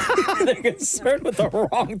place. They're concerned with the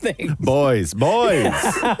wrong thing. Boys.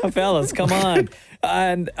 Fellas, come on.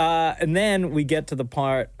 And then we get to the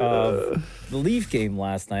part of the Leaf game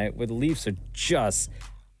last night where the Leafs are just...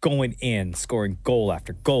 going in, scoring goal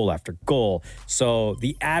after goal after goal. So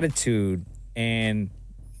the attitude and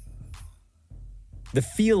the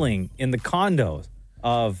feeling in the condos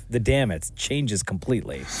of the Damnits changes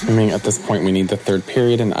completely. I mean, at this point, we need the third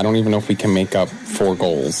period, and I don't even know if we can make up 4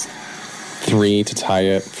 goals. 3 to tie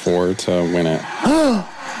it, 4 to win it.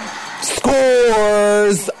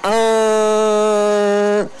 Scores!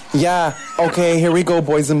 Yeah, okay, here we go,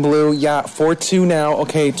 boys in blue. Yeah, 4-2 now.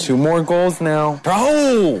 Okay, 2 more goals now.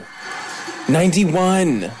 Bro!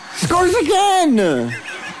 91. Scores again.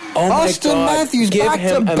 Oh my Austin God. Matthews Give back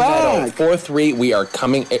him to a back. medal. 4-3. We are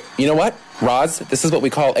coming. You know what, Roz? This is what we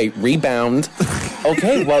call a rebound.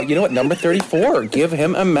 Okay, well, you know what? Number 34. Give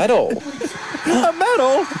him a medal. A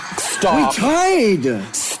medal? Stop. We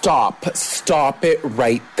tied. Stop it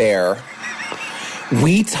right there.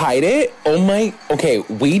 We tied it? Oh my... Okay,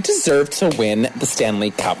 we deserve to win the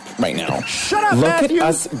Stanley Cup right now. Shut up, Look Matthew. at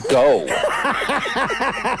us go.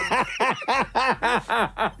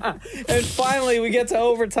 And finally, we get to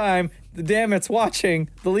overtime. The Damnits watching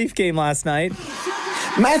the Leaf game last night.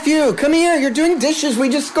 Matthew, come here. You're doing dishes. We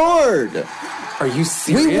just scored. Are you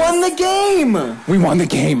serious? We won the game. We won the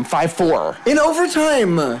game. 5-4. In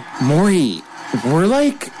overtime. Maurie,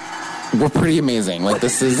 we're pretty amazing. Like,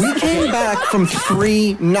 this is... We came back from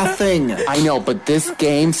 3-0. I know, but this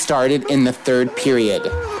game started in the third period.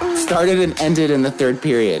 Started and ended in the third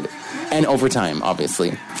period. And overtime,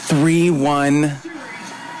 obviously. 3-1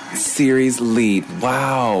 series lead.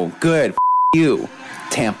 Wow. Good. You,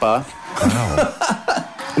 Tampa. Wow.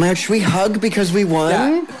 Man, should we hug because we won?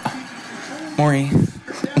 Yeah. Maurie,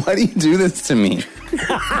 why do you do this to me?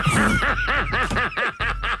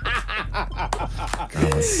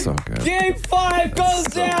 God, that's so good. Game 5 goes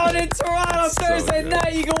down in Toronto Thursday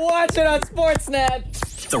night. You can watch it on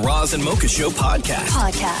Sportsnet. The Roz and Mocha Show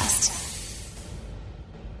podcast.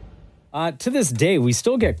 To this day, we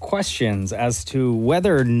still get questions as to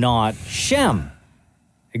whether or not Shem,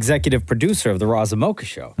 executive producer of the Roz and Mocha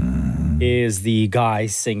Show, is the guy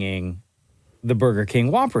singing the Burger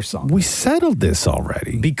King Whopper song. We settled this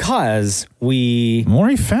already. Because we...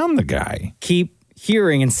 Maurie found the guy. Keep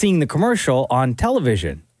hearing and seeing the commercial on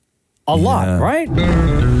television. A lot, right?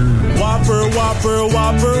 Whopper, Whopper,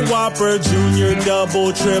 Whopper, Whopper, Junior,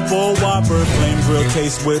 Double, Triple, Whopper, Flame Grill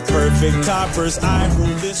taste with perfect toppers.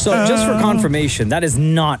 So just for confirmation, that is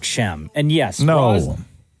not Shem. And yes, Roz,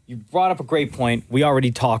 you brought up a great point. We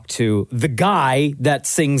already talked to the guy that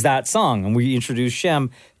sings that song, and we introduced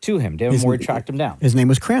Shem to him. David Maury tracked him down. His name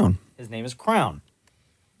was Crown. His name is Crown.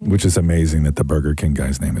 Which is amazing that the Burger King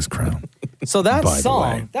guy's name is Crown. So that By the way.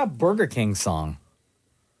 song, that Burger King song,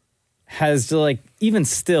 has even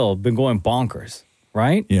still been going bonkers,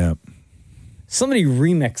 right? Yeah. Somebody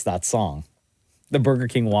remixed that song, the Burger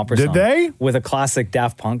King Whopper song. Did they? With a classic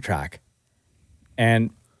Daft Punk track. And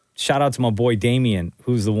shout out to my boy Damien,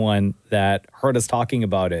 who's the one that heard us talking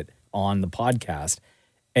about it on the podcast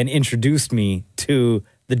and introduced me to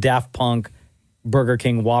the Daft Punk Burger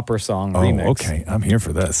King Whopper song remix. Oh, okay. I'm here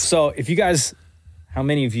for this. So if you guys, I don't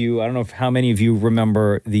know how many of you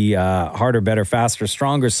remember the Harder, Better, Faster,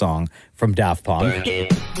 Stronger song from Daft Punk. Work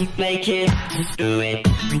it, make it, do it,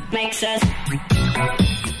 makes us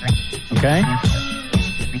Okay?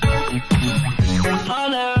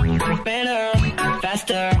 harder, better,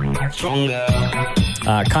 faster, stronger.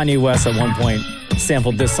 Kanye West at one point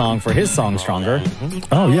sampled this song for his song Stronger.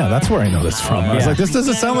 Oh, yeah, that's where I know this from. I was like, this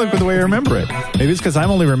doesn't sound like the way I remember it. Maybe it's because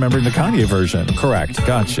I'm only remembering the Kanye version. Correct.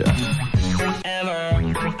 Gotcha.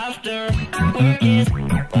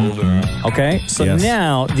 Okay, so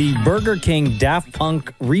now the Burger King Daft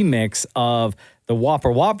Punk remix of the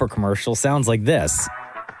Whopper Whopper commercial sounds like this.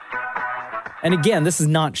 And again, this is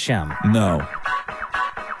not Shem. No.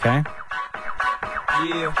 Okay?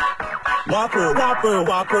 Yeah. Whopper, Whopper,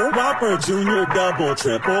 Whopper, Whopper, Junior, Double,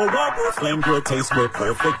 Triple, Whopper, Flame Grill taste with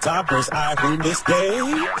perfect toppers. I win this day.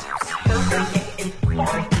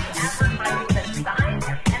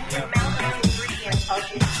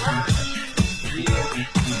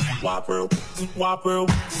 Whopper, Whopper,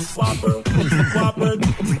 Whopper, Whopper.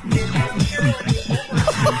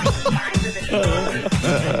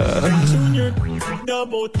 Junior,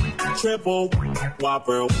 Double, Triple,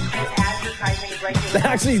 Whopper. That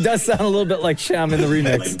actually does sound a little bit like Shem in the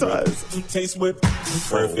remix. It does. Taste with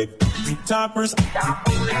perfect toppers.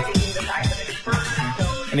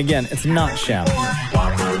 And again, it's not Shem.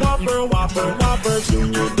 Whopper, Whopper, Whopper, Whopper,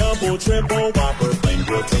 Junior, Double, Triple, Whopper, Flame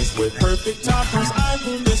Grill taste with perfect toppers. I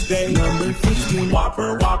win this day. Number 15.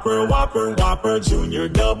 Whopper, Whopper, Whopper, Whopper, Junior,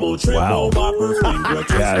 Double, Triple, Whopper, Flame Grill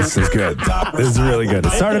taste Yeah, this with is good. perfect toppers. This is really good.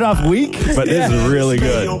 It started off weak, but this is really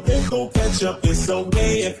good. Pickle ketchup is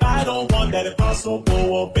okay if I don't want that impossible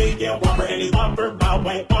or bacon Whopper. Any Whopper, my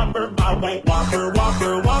way, Whopper, my way. Whopper,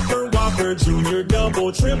 Whopper, Whopper, Whopper, Junior,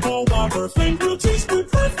 Double, Triple, Whopper, Flame Grill taste with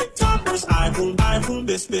perfect toppers. I rule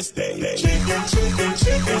this day. Chicken, chicken,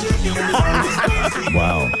 chicken, chicken.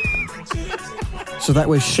 Wow. So that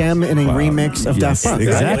was Shem in a remix of Daft Punk.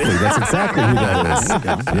 Exactly. That's exactly who that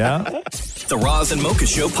is. Yeah. The Roz and Mocha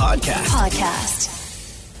Show podcast.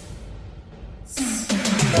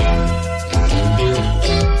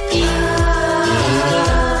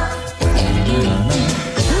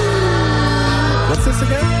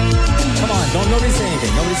 Nobody say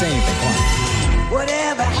anything. Nobody say anything. Come on.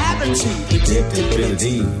 Whatever happened to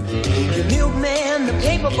predictability? The milkman, the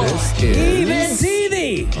paper boy. Even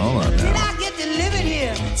TV. Hold on Did now. I get delivered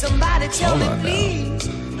here? Somebody tell Hold on me, please.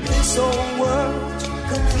 This whole world's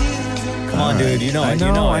confusing. Come on, dude. You know it.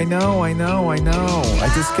 You know it. I know. I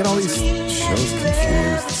just get all these shows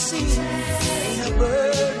confused.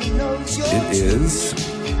 It is.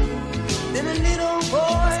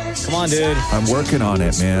 Come on, dude. I'm working on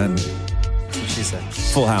it, man. She said.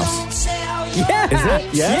 Full House. Yeah. Is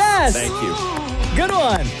it? Yes. Thank you. Good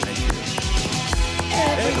one.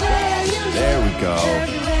 There we go.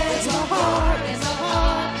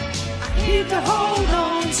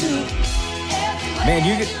 Man,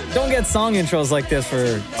 you don't get song intros like this for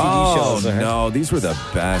TV shows. Right? No, these were the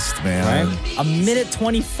best, man. Right? A minute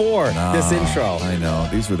 24, this intro. I know.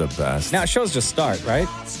 These were the best. Now, shows just start, right?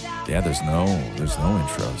 Yeah, there's no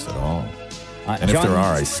intros at all. And John- if there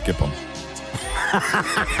are, I skip them.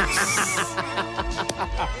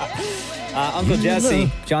 Uncle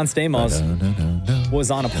Jesse, John Stamos,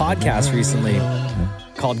 was on a podcast recently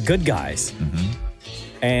called Good Guys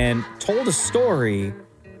and told a story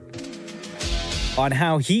on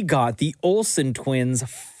how he got the Olsen twins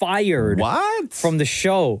fired from the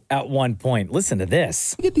show at one point. Listen to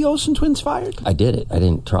this. You get the Olsen twins fired? I did it. I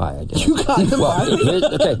didn't try. I did it. You got them fired?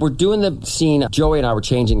 Okay, we're doing the scene. Joey and I were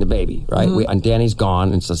changing the baby, right? And Danny's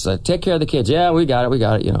gone, and so it's like, take care of the kids. Yeah, we got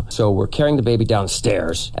it, you know. So we're carrying the baby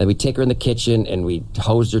downstairs, and we take her in the kitchen, and we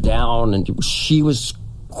hosed her down, and she was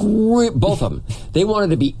both of them. They wanted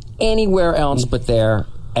to be anywhere else but there.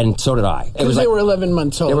 And so did I. Because they were 11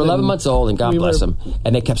 months old. They were 11 months old, and God bless them.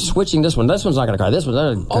 And they kept switching this one. This one's not going to cry. This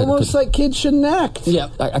one. Almost like kids shouldn't act. Yeah,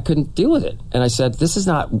 I couldn't deal with it. And I said, this is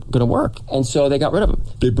not going to work. And so they got rid of them.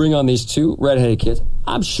 They bring on these two redheaded kids.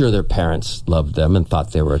 I'm sure their parents loved them and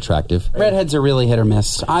thought they were attractive. Redheads are really hit or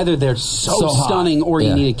miss. Either they're so stunning or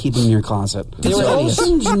you need to keep them in your closet. Did the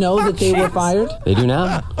Olsens know that they were fired? They do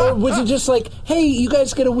now. Or was it just like, hey, you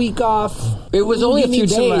guys get a week off? It was only a few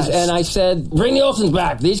days, and I said, bring the Olsens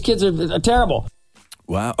back. These kids are terrible.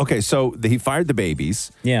 Wow. Okay, so he fired the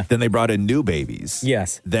babies. Yeah. Then they brought in new babies.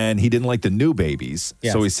 Yes. Then he didn't like the new babies.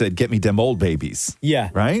 Yes. So he said, get me them old babies. Yeah.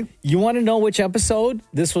 Right? You want to know which episode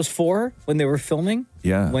this was for when they were filming?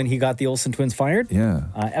 Yeah. When he got the Olsen twins fired? Yeah.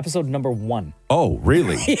 Episode number 1. Oh,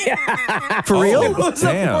 really? Yeah. For real? It was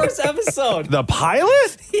Damn. the first episode. The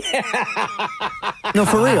pilot? No,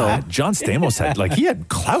 for real. John Stamos he had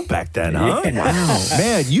clout back then, huh? Yeah. Wow.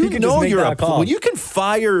 Man, You can just make you're that call. when you can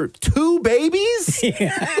fire 2 babies,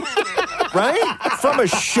 right? From a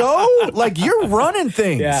show, like you're running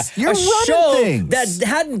things. Yeah. You're a running show things. that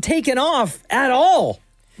hadn't taken off at all.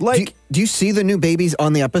 Like, do you see the new babies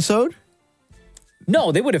on the episode?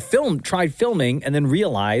 No, they would have tried filming and then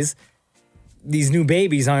realize these new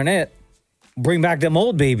babies aren't it. Bring back them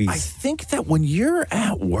old babies. I think that when you're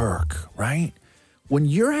at work, right? When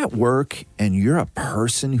you're at work and you're a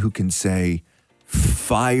person who can say,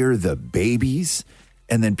 fire the babies,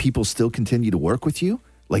 and then people still continue to work with you,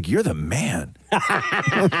 like you're the man.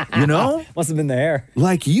 You know? Must have been the hair.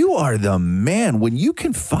 Like you are the man when you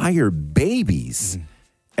can fire babies.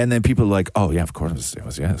 And then people are like, oh, yeah, of course.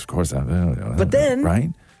 Yeah, of course. But then,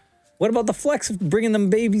 right? What about the flex of bringing them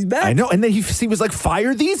babies back? I know. And then he was like,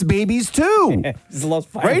 fire these babies too.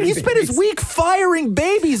 Right? He spent his week firing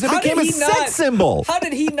babies. It became a sex symbol. How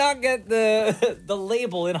did he not get the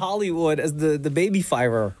label in Hollywood as the baby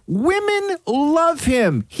firer? Women love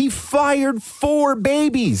him. He fired 4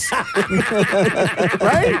 babies. Right?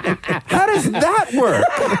 How does that work?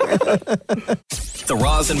 The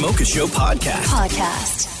Roz and Mocha Show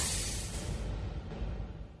podcast.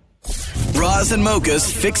 Roz and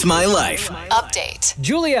Mocha's Fix My Life. Update.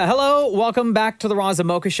 Julia, hello. Welcome back to the Roz and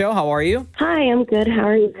Mocha Show. How are you? Hi, I'm good. How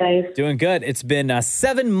are you guys? Doing good. It's been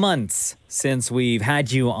 7 months since we've had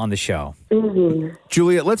you on the show. Mm-hmm.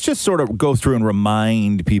 Julia, let's just sort of go through and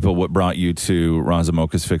remind people what brought you to Roz and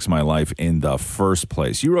Mocha's Fix My Life in the first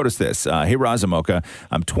place. You wrote us this. Hey, Roz and Mocha,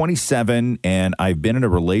 I'm 27 and I've been in a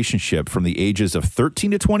relationship from the ages of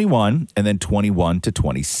 13 to 21 and then 21 to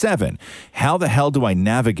 27. How the hell do I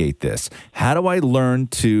navigate this? How do I learn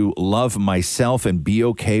to love myself and be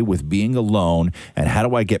okay with being alone? And how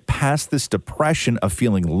do I get past this depression of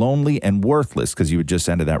feeling lonely and worthless? Because you had just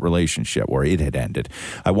ended that relationship, or it had ended.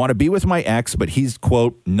 I want to be with my ex, but he's,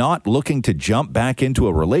 quote, not looking to jump back into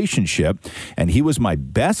a relationship. And he was my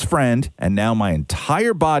best friend. And now my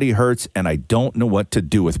entire body hurts and I don't know what to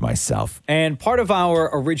do with myself. And part of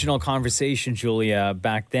our original conversation, Julia,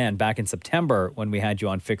 back in September when we had you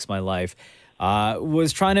on Fix My Life,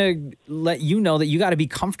 was trying to let you know that you got to be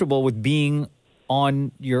comfortable with being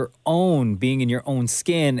on your own, being in your own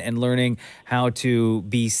skin and learning how to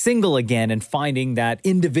be single again and finding that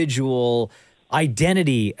individual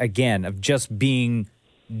identity again of just being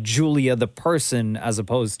Julia the person as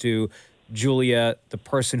opposed to Julia the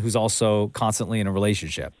person who's also constantly in a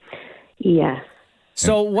relationship. Yes.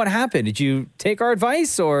 So what happened? Did you take our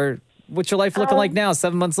advice, or what's your life looking like now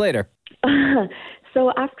 7 months later?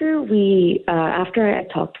 So after I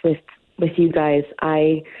talked with you guys,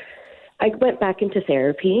 I went back into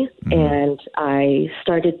therapy and I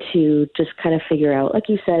started to just kind of figure out, like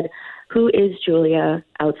you said, who is Julia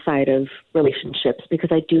outside of relationships?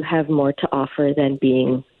 Because I do have more to offer than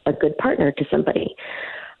being a good partner to somebody.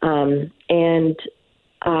 And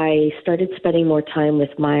I started spending more time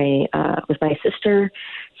with my sister,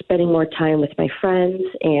 spending more time with my friends,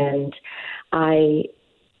 and I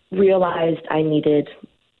realized I needed,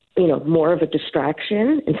 more of a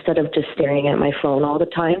distraction instead of just staring at my phone all the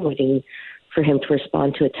time, waiting for him to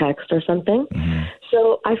respond to a text or something.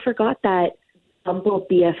 So I forgot that Bumble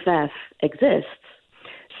BFF exists.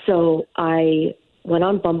 So I went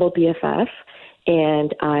on Bumble BFF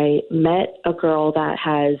and I met a girl that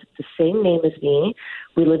has the same name as me.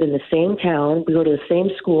 We live in the same town. We go to the same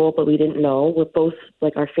school, but we didn't know. We're both,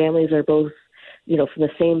 our families are both, from the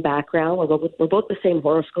same background. We're both the same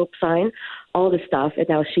horoscope sign, all this stuff. And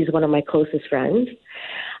now she's one of my closest friends.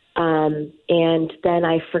 And then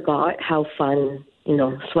I forgot how fun,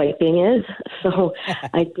 swiping is. So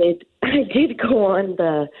I did go on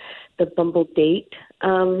the Bumble date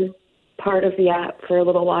part of the app for a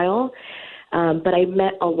little while. But I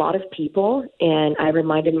met a lot of people, and I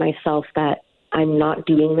reminded myself that I'm not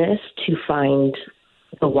doing this to find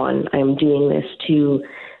the one. I'm doing this to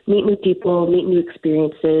meet new people, meet new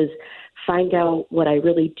experiences, find out what I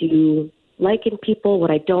really do like in people, what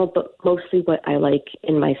I don't, but mostly what I like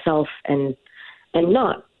in myself and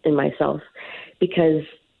not in myself. Because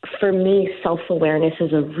for me, self-awareness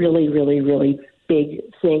is a really, really, really big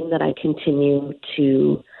thing that I continue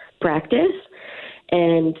to practice.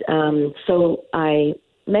 And so I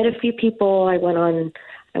met a few people. I went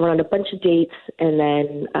on a bunch of dates, and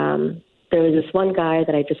then there was this one guy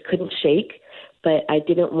that I just couldn't shake, but I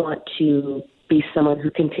didn't want to be someone who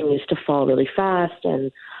continues to fall really fast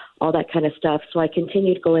and all that kind of stuff. So I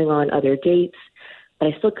continued going on other dates, but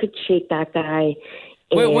I still couldn't shake that guy.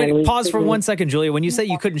 Wait, pause for 1 second, Julia. When you say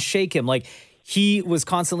you couldn't shake him, like he was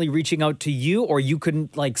constantly reaching out to you, or you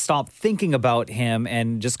couldn't stop thinking about him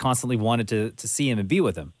and just constantly wanted to see him and be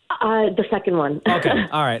with him? The second one. Okay.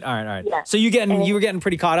 All right. Yeah. So you were getting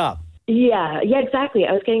pretty caught up. Yeah, exactly.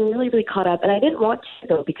 I was getting really, really caught up, and I didn't want to,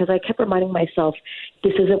 though, because I kept reminding myself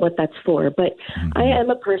this isn't what that's for. But I am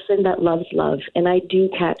a person that loves love, and I do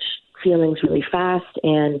catch feelings really fast.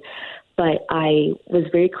 But I was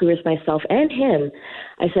very clear with myself and him.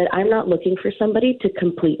 I said, I'm not looking for somebody to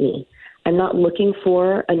complete me. I'm not looking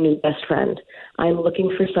for a new best friend. I'm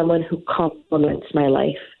looking for someone who complements my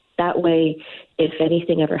life. That way, if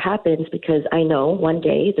anything ever happens, because I know one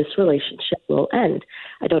day this relationship will end.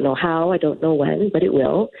 I don't know how, I don't know when, but it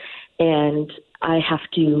will. And I have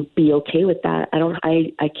to be okay with that.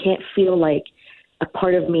 I can't feel like a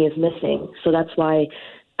part of me is missing. So that's why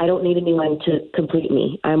I don't need anyone to complete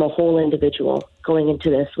me. I'm a whole individual going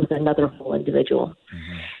into this with another whole individual.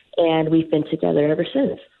 And we've been together ever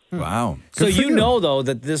since. Wow. So you know, though,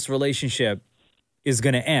 that this relationship is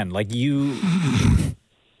going to end.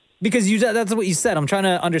 Because that's what you said. I'm trying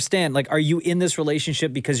to understand. Are you in this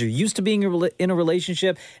relationship because you're used to being in a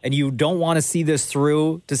relationship and you don't want to see this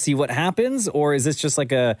through to see what happens? Or is this just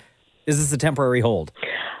is this a temporary hold?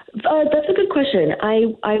 That's a good question.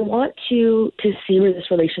 I want to see where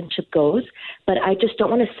this relationship goes, but I just don't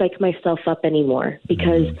want to psych myself up anymore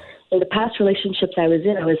because in the past relationships I was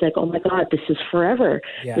in, I was like, oh my God, this is forever.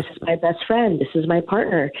 Yeah. This is my best friend. This is my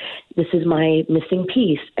partner. This is my missing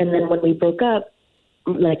piece. And then when we broke up,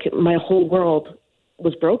 my whole world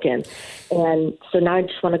was broken. And so now I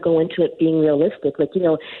just want to go into it being realistic.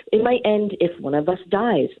 It might end if one of us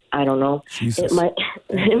dies. I don't know. Jesus. It might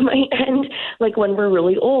end when we're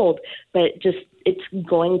really old, but it's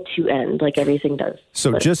going to end like everything does.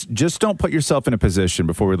 So just don't put yourself in a position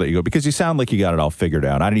before we let you go, because you sound like you got it all figured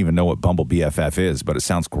out. I don't even know what Bumble BFF is, but it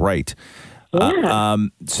sounds great. Yeah.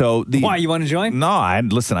 Why, you want to join? No,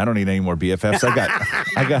 listen, I don't need any more BFFs.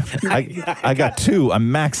 I got two.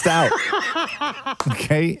 I'm maxed out.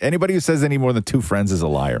 Okay? Anybody who says any more than two friends is a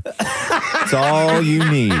liar. That's all you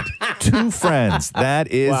need. Two friends.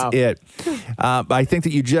 That is it. I think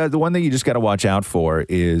that the one thing you just got to watch out for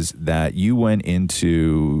is that you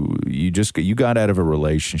got out of a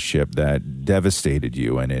relationship that devastated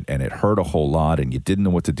you, and it hurt a whole lot, and you didn't know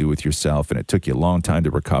what to do with yourself, and it took you a long time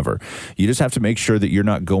to recover. You just have to make sure that you're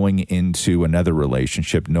not going into another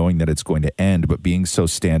relationship knowing that it's going to end, but being so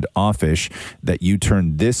standoffish that you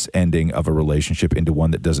turn this ending of a relationship into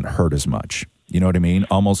one that doesn't hurt as much. You know what I mean?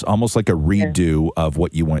 Almost like a redo of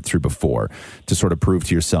what you went through before, to sort of prove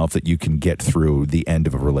to yourself that you can get through the end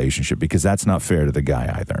of a relationship, because that's not fair to the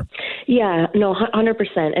guy either. Yeah, no,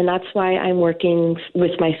 100%. And that's why I'm working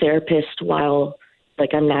with my therapist while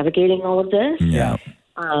I'm navigating all of this. Yeah.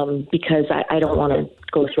 Because I don't want to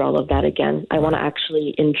go through all of that again. I want to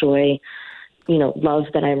actually enjoy love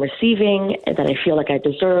that I'm receiving, that I feel like I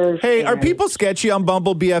deserve. Hey, are people sketchy on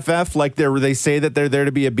Bumble BFF? Like they say that they're there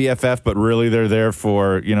to be a BFF, but really they're there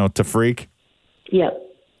for, to freak? Yep.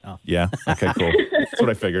 Oh. Yeah? Okay, cool. That's what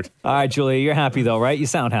I figured. All right, Julia, you're happy though, right? You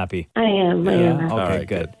sound happy. I am. I am. Okay, All right,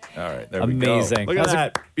 good. All right, there we go. Amazing. Look at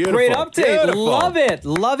that. Beautiful. Great update. Beautiful. Love it.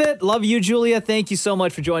 Love it. Love you, Julia. Thank you so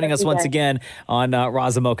much for joining us once again on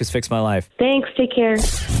Roz and Mocha's Fix My Life. Thanks. Take care.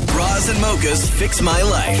 Roz and Mocha's Fix My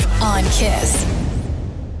Life on Kiss.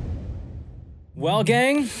 Well,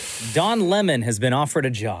 gang, Don Lemon has been offered a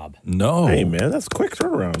job. No. Hey, man, that's quick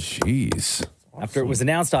turnaround. Jeez. After it was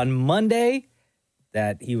announced on Monday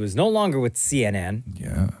that he was no longer with CNN.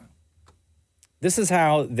 Yeah. This is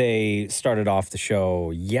how they started off the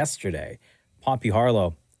show yesterday. Poppy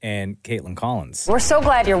Harlow and Caitlin Collins. We're so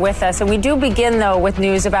glad you're with us, and we do begin, though, with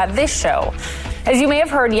news about this show. As you may have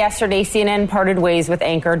heard yesterday, CNN parted ways with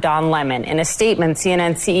anchor Don Lemon. In a statement,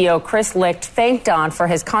 CNN CEO Chris Licht thanked Don for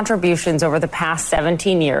his contributions over the past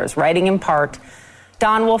 17 years, writing in part,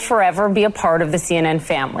 "Don will forever be a part of the CNN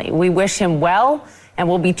family. We wish him well, and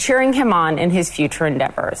we'll be cheering him on in his future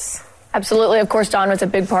endeavors." Absolutely. Of course, Don was a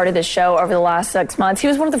big part of this show over the last 6 months. He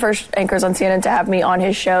was one of the first anchors on CNN to have me on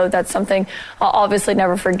his show. That's something I'll obviously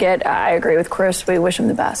never forget. I agree with Chris. We wish him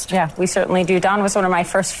the best. Yeah, we certainly do. Don was one of my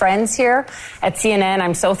first friends here at CNN.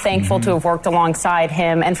 I'm so thankful to have worked alongside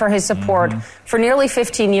him and for his support for nearly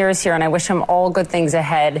 15 years here, and I wish him all good things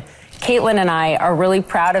ahead. Caitlin and I are really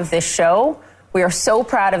proud of this show. We are so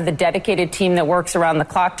proud of the dedicated team that works around the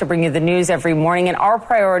clock to bring you the news every morning, and our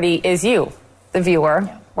priority is you, the viewer.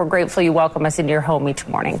 We're grateful you welcome us into your home each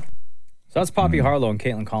morning. So that's Poppy Harlow and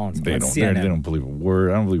Caitlin Collins. They don't believe a word.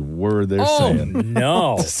 I don't believe a word they're saying.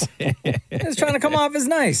 No. It's trying to come off as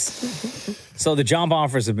nice. So the job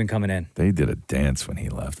offers have been coming in. They did a dance when he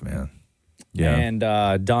left, man. Yeah. And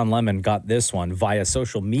Don Lemon got this one via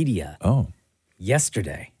social media.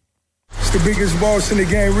 Yesterday. It's the biggest boss in the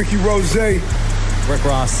game, Ricky Rose. Rick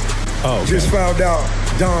Ross. Just found out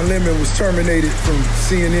Don Lemon was terminated from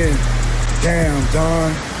CNN. Damn,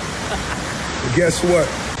 Don. But guess what?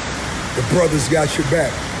 The brothers got your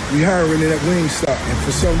back. We hiring in at Wingstop. And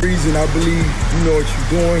for some reason, I believe you know what you're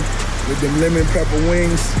doing with them lemon pepper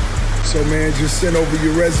wings. So, man, just send over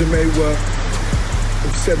your resume. Well,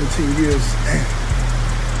 it's 17 years. Damn.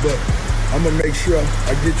 But I'm going to make sure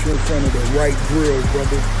I get you in front of the right grill,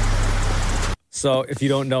 brother. So if you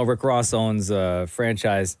don't know, Rick Ross owns a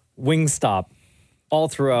franchise, Wingstop, all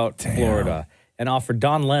throughout Florida, and offered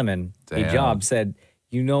Don Lemon a job, said,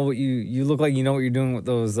 you know what you look like you know what you're doing with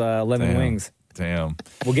those lemon wings. Damn.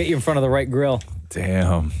 We'll get you in front of the right grill.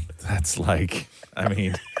 Damn. That's like, I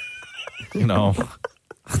mean,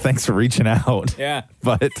 thanks for reaching out. Yeah.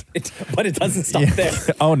 But it doesn't stop there.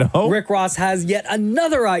 Oh, no? Rick Ross has yet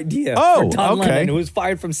another idea for Don Lemon, who was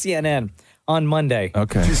fired from CNN on Monday.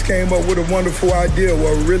 Okay. Just came up with a wonderful idea.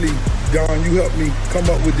 Well, really, Don, you helped me come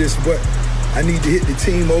up with this, but I need to hit the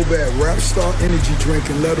team over at Rapstar Energy Drink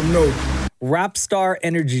and let them know. Rapstar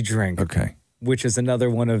Energy Drink. Okay. Which is another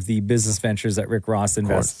one of the business ventures that Rick Ross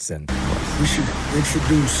invests in. We should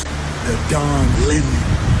introduce the Don Lemon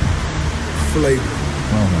flavor.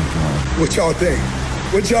 Oh, my God. What y'all think?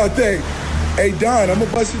 What y'all think? Hey, Don, I'm a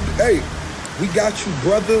bust it. Hey, we got you,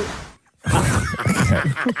 brother.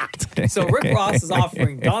 So Rick Ross is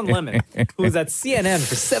offering Don Lemon, who was at CNN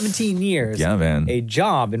for 17 years, a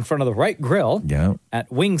job in front of the right grill at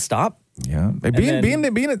Wingstop. Yeah.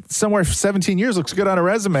 Being at somewhere for 17 years looks good on a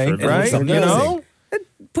resume, right? It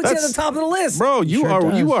puts you at the top of the list. Bro, you are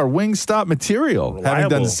Wingstop material, having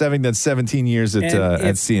done 17 years at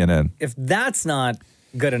CNN. If that's not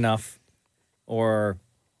good enough or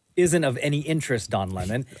isn't of any interest, Don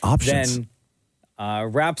Lemon, Options. then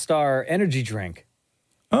Rapstar Energy Drink.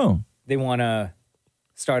 Oh. They want to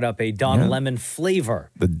start up a Don Lemon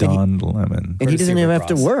flavor. The Don Lemon. And he doesn't even have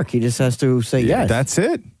to work. He just has to say yes. That's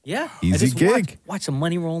it. Yeah. Easy gig. Watch the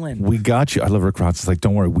money roll in. We got you. I love Rick Ross. It's like,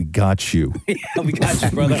 don't worry, we got you. Yeah, we got you,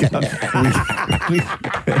 brother.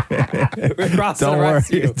 Rick Ross Don't will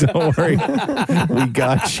arrest worry. you. Don't worry. We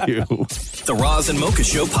got you. The Roz and Mocha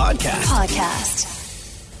Show Podcast.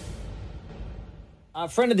 A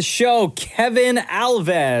friend of the show, Kevin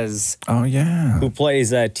Alves. Oh, yeah. Who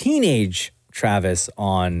plays teenage Travis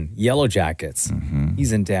on YellowJackets.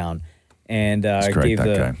 He's in town. And great, gave that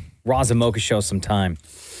the guy. Roz and Mocha Show some time.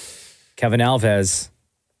 Kevin Alves,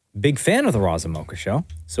 big fan of the Roz and Mocha Show.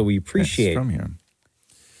 So we appreciate from here.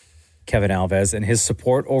 Kevin Alves and his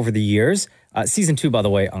support over the years. Season 2, by the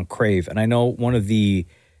way, on Crave. And I know one of the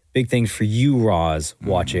big things for you, Roz,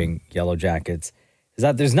 watching YellowJackets is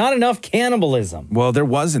that there's not enough cannibalism. Well, there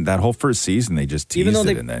wasn't. That whole first season, they just teased Even though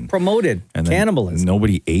it they and then promoted cannibalism.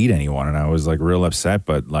 Nobody ate anyone, and I was like real upset.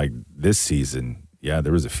 But like this season,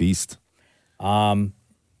 there was a feast.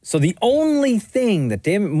 So the only thing that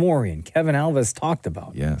Maurie and Kevin Alves talked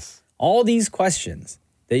about, all these questions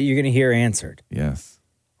that you're going to hear answered,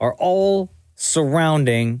 are all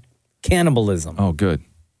surrounding cannibalism. Oh, good.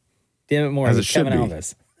 Maurie As it and should Kevin be.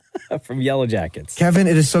 Alves from YellowJackets. Kevin,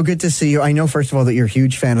 it is so good to see you. I know, first of all, that you're a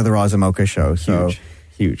huge fan of the Roz and Mocha Show. So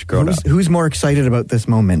Huge. Grown up. who's more excited about this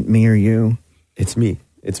moment, me or you? It's me.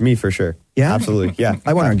 It's me for sure. Yeah? Absolutely. Yeah.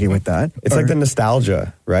 I won't argue with that. It's like the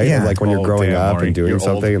nostalgia, right? Yeah. Of like when you're growing up Maurie, and doing you're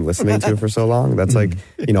something old. and listening to it for so long. That's like,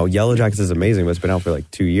 YellowJackets is amazing, but it's been out for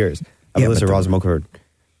like 2 years. I've listened to Roz and Mocha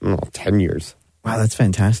for 10 years. Wow, that's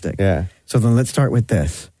fantastic. Yeah. So then let's start with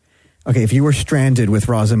this. Okay, if you were stranded with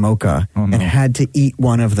Roz and Mocha and had to eat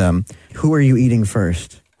one of them, who are you eating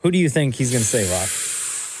first? Who do you think he's going to say, Rob?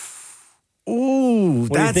 Ooh,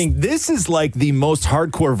 do you think? This is like the most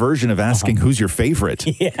hardcore version of asking who's your favorite.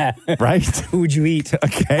 Yeah. Right? Who would you eat?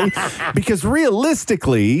 Okay. Because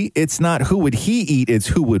realistically, it's not who would he eat, it's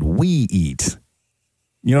who would we eat.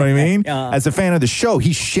 You know what I mean? As a fan of the show,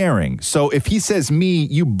 he's sharing. So if he says me,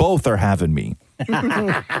 you both are having me.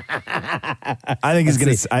 I think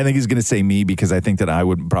he's gonna say me because I think that I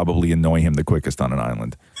would probably annoy him the quickest on an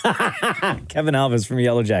island. Kevin Alves from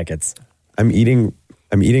YellowJackets. I'm eating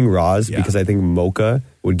Roz because I think Mocha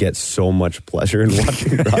would get so much pleasure in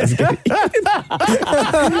watching Roz get eaten.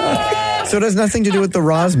 So it has nothing to do with the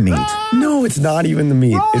Roz meat. No, it's not even the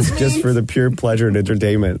meat. It's just for the pure pleasure and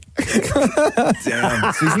entertainment.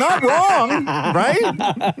 Damn. So he's not wrong,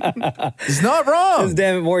 right? He's not wrong. This is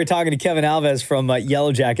Damn Maurie talking to Kevin Alves from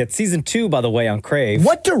YellowJackets. Season 2, by the way, on Crave.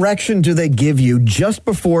 What direction do they give you just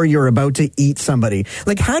before you're about to eat somebody?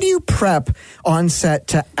 Like, how do you prep on set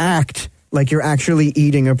to act like you're actually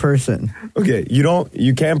eating a person? Okay,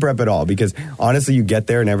 you can't prep at all because honestly, you get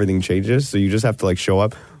there and everything changes. So you just have to like show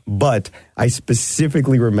up. But I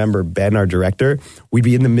specifically remember Ben, our director, we'd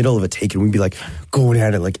be in the middle of a take and we'd be like going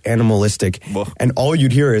at it like animalistic. And all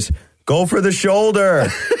you'd hear is, go for the shoulder.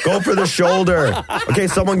 Go for the shoulder. Okay,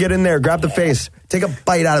 someone get in there, grab the face, take a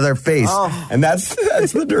bite out of their face. And that's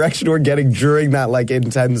the direction we're getting during that like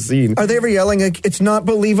intense scene. Are they ever yelling, like, it's not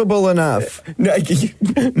believable enough? Not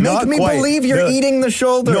Make me quite. believe you're eating the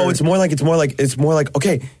shoulder. No, it's more like,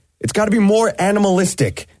 okay, it's got to be more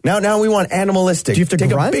animalistic. Now we want animalistic. Do you have to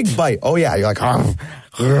take grunt? a big bite? Oh yeah, you're like,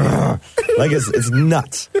 like it's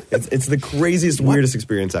nuts. It's the craziest, weirdest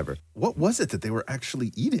experience ever. What was it that they were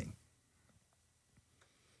actually eating?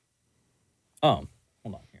 Oh,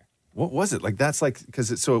 hold on here. What was it? Like that's like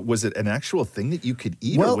was it an actual thing that you could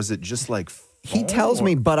eat, or was it just like? He tells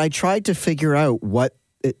me, but I tried to figure out what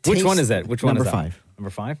it tastes. Which one is that? Which one Number is that? 5.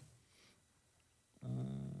 Number 5?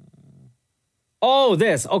 Oh,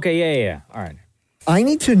 this. Okay, yeah. All right. I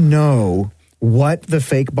need to know what the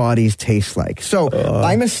fake bodies taste like. So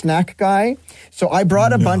I'm a snack guy. So I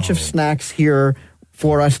brought a bunch of snacks here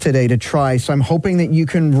for us today to try. So I'm hoping that you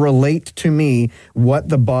can relate to me what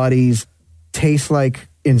the bodies taste like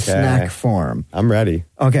in snack form. I'm ready.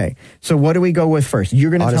 Okay. So what do we go with first? You're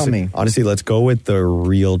going to tell me. Honestly, let's go with the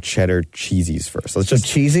real cheddar cheesies first. Let's just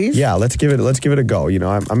cheesies? Yeah, let's give it a go. You know,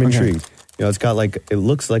 I'm intrigued. You know, it's got like, it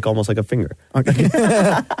looks like almost like a finger. Okay.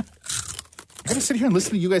 I gotta sit here and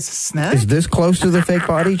listen to you guys snack. Is this close to the fake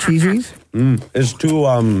body cheesies? It's too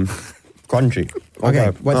crunchy. Okay,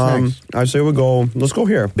 what's next? I say let's go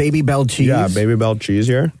here. Baby Bell cheese? Yeah, Baby Bell cheese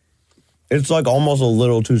here. It's like almost a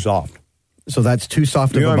little too soft. So that's too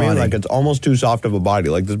soft of a You know body? what I mean? Like it's almost too soft of a body.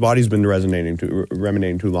 Like this body's been ruminating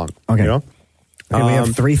too long. Okay. You know? Okay, we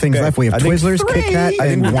have 3 things left. We have Twizzlers, Kit Kat,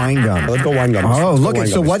 and wine gum. Let's go wine gummies. Oh, look. Wine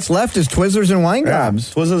So gummies. what's left is Twizzlers and wine gums.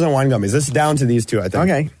 Yeah, Twizzlers and wine gummies. This is down to these two, I think.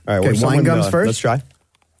 Okay. All right. Okay, wine gums first? Let's try.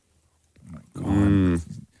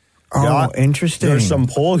 Oh, interesting. There's some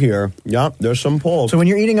pull here. Yeah, there's some pull. So when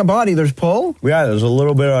you're eating a body, there's pull? Yeah, there's a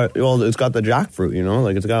little bit of, well, it's got the jackfruit, you know?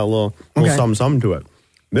 Like, it's got a little something to it.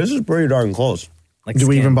 This is pretty darn close. Do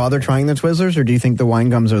we even bother trying the Twizzlers, or do you think the wine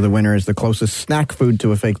gums are the winner as the closest snack food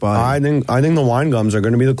to a fake body? I think the wine gums are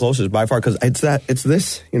going to be the closest by far, because it's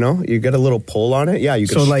this, you know? You get a little pull on it. Yeah, you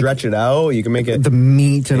can stretch it out. You can make it... The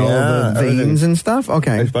meat and all the veins and stuff?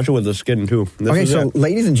 Okay. Especially with the skin, too.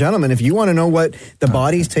 Ladies and gentlemen, if you want to know what the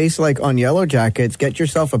bodies taste like on Yellow Jackets, get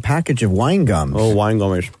yourself a package of wine gums. Oh, wine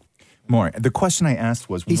gummies. Maurie, the question I asked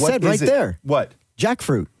was... He said right there. What?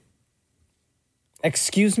 Jackfruit.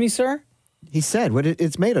 Excuse me, sir? He said what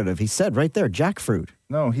it's made out of. He said right there, jackfruit.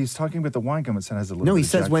 No, he's talking about the wine gum. It has a little No, bit he of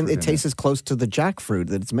says when jackfruit it in tastes as close to the jackfruit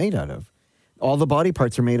that it's made out of. All the body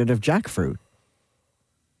parts are made out of jackfruit.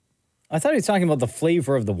 I thought he was talking about the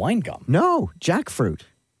flavor of the wine gum. No, jackfruit.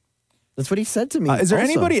 That's what he said to me. Is there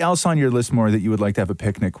also. anybody else on your list, Maurie, that you would like to have a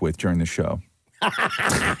picnic with during the show?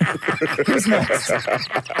 Who's next?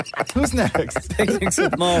 Who's next? Picnics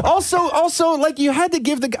with Mo. Also, like you had to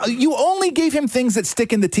give you only gave him things that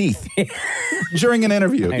stick in the teeth during an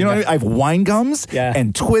interview. You know what I mean? I have wine gums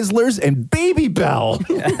and Twizzlers and Baby Bell.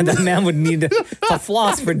 That man would need to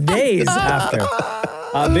floss for days after.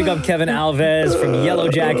 Big up Kevin Alves from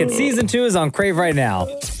YellowJackets. Season 2 is on Crave right now.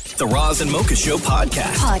 The Roz and Mocha Show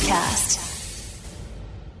podcast.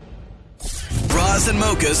 Roz and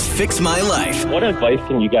Mocha's Fix My Life. What advice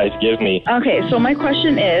can you guys give me? Okay, so my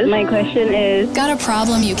question is... Got a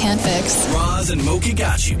problem you can't fix? Roz and Mocha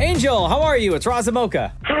got you. Angel, how are you? It's Roz and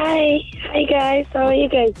Mocha. Hi guys. How are you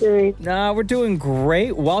guys doing? We're doing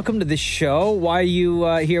great. Welcome to the show. Why are you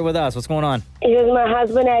here with us? What's going on? Because my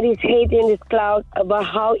husband had his hate in this cloud about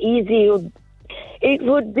how easy it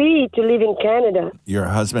would be to live in Canada. Your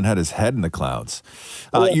husband had his head in the clouds.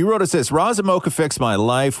 You wrote us this: Roz and Mocha fixed my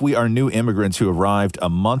life. We are new immigrants who arrived a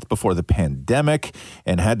month before the pandemic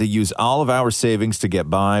and had to use all of our savings to get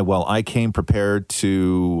by, while I came prepared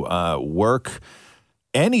to work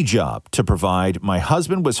any job to provide. My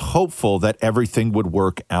husband was hopeful that everything would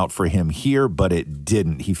work out for him here, but it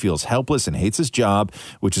didn't. He feels helpless and hates his job,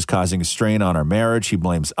 which is causing a strain on our marriage. He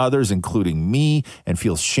blames others, including me, and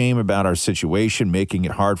feels shame about our situation, making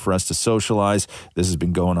it hard for us to socialize. This has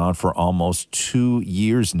been going on for almost 2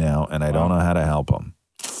 years now, and I don't know how to help him.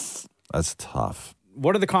 That's tough.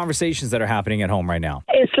 What are the conversations that are happening at home right now?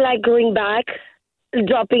 It's like going back,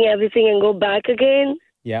 dropping everything and go back again.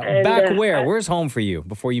 Yeah, And, back where? Where's home for you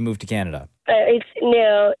before you moved to Canada? It's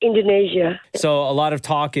near Indonesia. So a lot of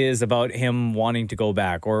talk is about him wanting to go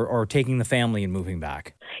back or taking the family and moving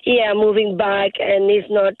back. Yeah, moving back, and he's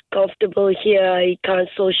not comfortable here. He can't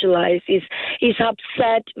socialize. He's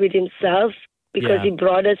upset with himself because he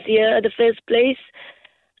brought us here at the first place.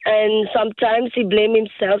 And sometimes he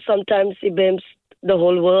blames himself. Sometimes he blames the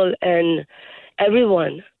whole world and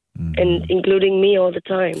everyone. And including me all the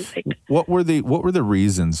time. Like, What were the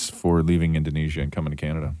reasons for leaving Indonesia and coming to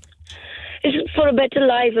Canada? it's for a better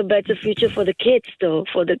life, a better future for the kids, though,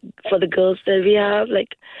 for the girls that we have. Like,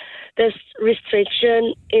 there's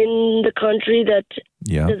restriction in the country that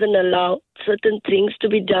doesn't allow certain things to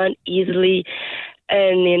be done easily,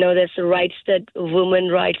 and there's the rights that women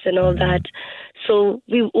rights and all that. So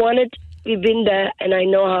we've been there, and I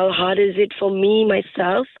know how hard is it for me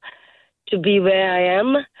myself to be where I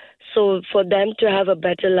am. So for them to have a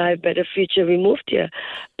better life, better future, we moved here.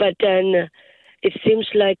 But then it seems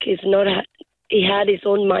like he had his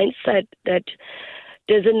own mindset that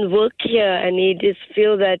doesn't work here, and he just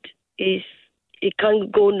feel that he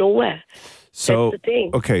can't go nowhere. So, That's the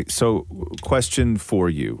thing. okay, so question for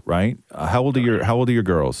you, right? How old are your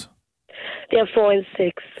girls? They're 4 and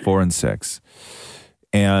 6. 4 and 6.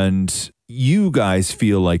 And you guys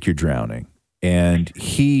feel like you're drowning, and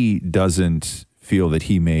he doesn't feel that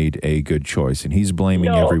he made a good choice, and he's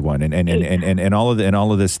blaming everyone and all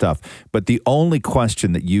of this stuff. But the only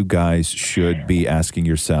question that you guys should be asking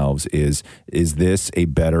yourselves is this a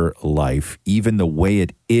better life? Even the way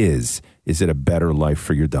it is it a better life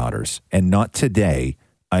for your daughters? And not today,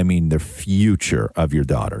 I mean the future of your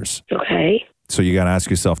daughters. Okay. So you got to ask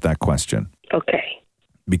yourself that question. Okay.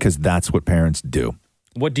 Because that's what parents do.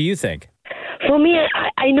 What do you think? For me,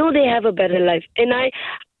 I know they have a better life, and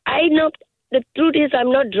I know. The truth is,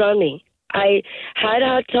 I'm not drowning. I had a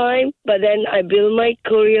hard time, but then I built my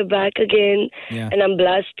career back again, and I'm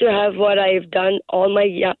blessed to have what I've done all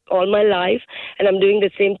my life, and I'm doing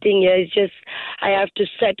the same thing here. It's just I have to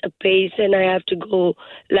set a pace, and I have to go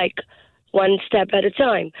like one step at a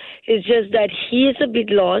time. It's just that he is a bit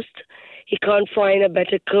lost. He can't find a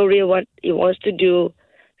better career, what he wants to do,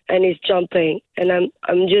 and he's jumping. And I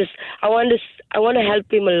want to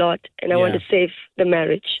help him a lot, and I want to save the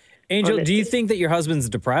marriage. Angel, do you honestly. think that your husband's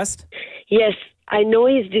depressed? Yes, I know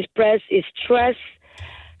he's depressed, he's stressed,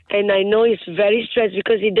 and I know he's very stressed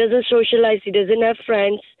because he doesn't socialize, he doesn't have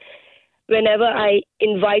friends. Whenever I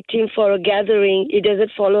invite him for a gathering, he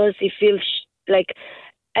doesn't follow us. He feels like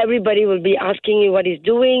everybody will be asking him what he's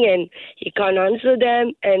doing, and he can't answer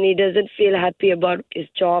them, and he doesn't feel happy about his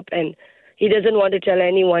job, and he doesn't want to tell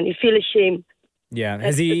anyone. He feels ashamed. Yeah.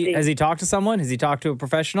 That's the thing. Has he talked to someone? Has he talked to a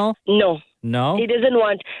professional? No. No? He doesn't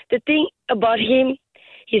want. The thing about him,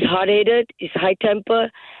 he's hard-headed, he's high-temper,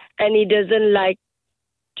 and he doesn't like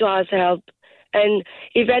to ask help. And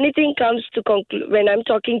if anything comes to when I'm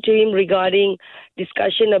talking to him regarding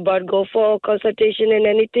discussion about go for consultation and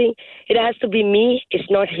anything, it has to be me. It's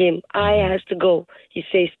not him. I has to go. He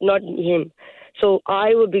says, not him. So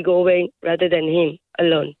I will be going rather than him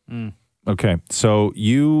alone. Okay, so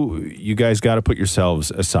you guys got to put yourselves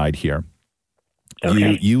aside here.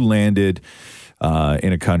 Okay. You landed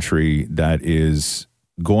in a country that is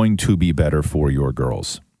going to be better for your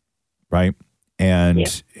girls, right? And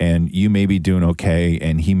you may be doing okay,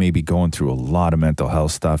 and he may be going through a lot of mental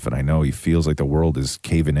health stuff, and I know he feels like the world is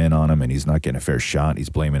caving in on him, and he's not getting a fair shot. He's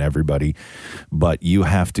blaming everybody, but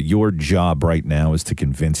your job right now is to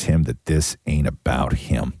convince him that this ain't about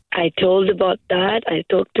him. I told about that. I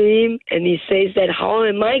talked to him, and he says that how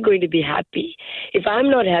am I going to be happy? If I'm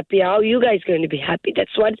not happy, how are you guys going to be happy?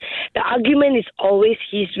 That's what the argument is always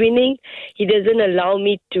he's winning. He doesn't allow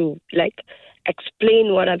me to,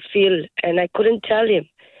 explain what I feel, and I couldn't tell him.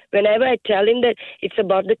 Whenever I tell him that it's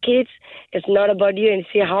about the kids, it's not about you, and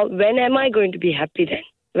say, when am I going to be happy then?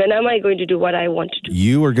 When am I going to do what I want to do?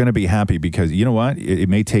 You are going to be happy because you know what? It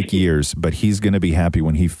may take years, but he's going to be happy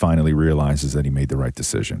when he finally realizes that he made the right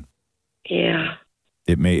decision. Yeah.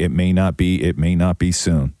 It may not be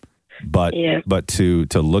soon, but to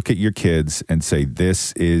look at your kids and say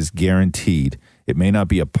this is guaranteed. It may not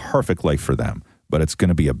be a perfect life for them, but it's going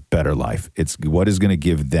to be a better life. It's what is going to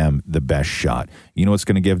give them the best shot. You know what's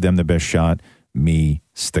going to give them the best shot? Me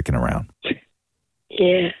sticking around.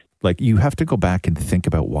 Yeah. You have to go back and think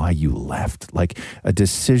about why you left. A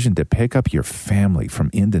decision to pick up your family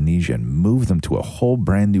from Indonesia and move them to a whole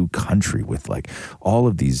brand new country with all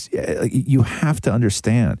of these. You have to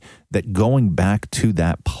understand that going back to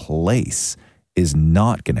that place is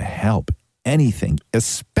not going to help anything,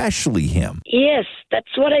 especially him. Yes,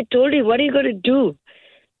 that's what I told him. What are you going to do?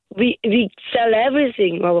 We sell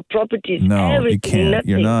everything, our properties. No, everything, you can't.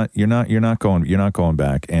 Nothing. You're not going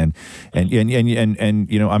back. And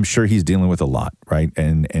I'm sure he's dealing with a lot, right?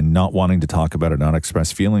 And not wanting to talk about it, not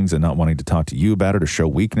express feelings, and not wanting to talk to you about it or show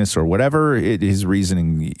weakness or whatever his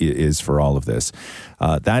reasoning is for all of this.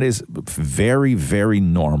 That is very, very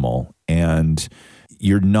normal. And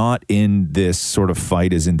you're not in this sort of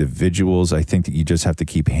fight as individuals. I think that you just have to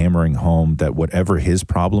keep hammering home that whatever his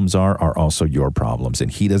problems are also your problems. And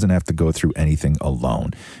he doesn't have to go through anything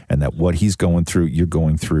alone. And that what he's going through, you're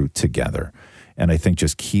going through together. And I think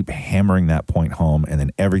just keep hammering that point home. And then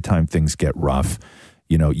every time things get rough,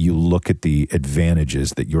 you look at the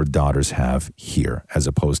advantages that your daughters have here as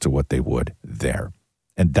opposed to what they would there.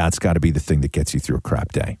 And that's got to be the thing that gets you through a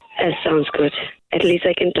crap day. That sounds good. At least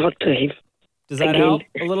I can talk to him. Does that help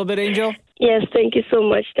a little bit, Angel? Yes, thank you so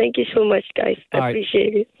much. Thank you so much, guys. I All right.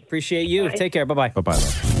 appreciate it. Appreciate you. Bye. Take care. Bye-bye. Bye-bye.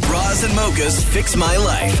 Roz and Mocha's Fix My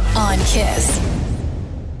Life. On Kiss.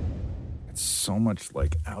 So much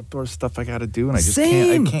outdoor stuff I got to do, and I just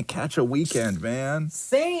Same. can't catch a weekend, man.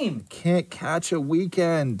 Same. Can't catch a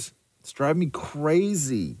weekend. It's driving me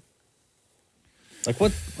crazy.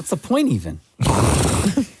 What's the point even?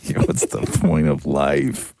 What's the point of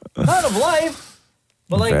life? Not of life.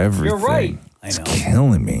 But you're right. It's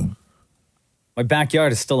killing me. My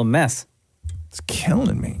backyard is still a mess. It's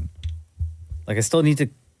killing me. I still need to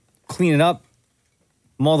clean it up,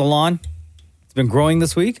 mow the lawn. It's been growing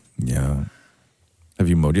this week. Yeah. Have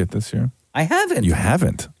you mowed yet this year? I haven't. You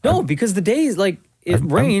haven't? No, because the days,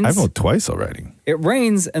 rains. I've mowed twice already. It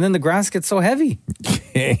rains, and then the grass gets so heavy.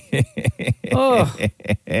 Oh.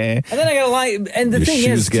 And then I got to line, and the Your thing is,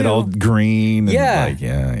 shoes get all green. And Yeah.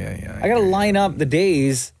 Yeah. I got to line up the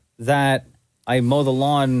days that I mow the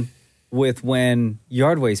lawn with when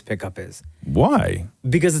yard waste pickup is. Why?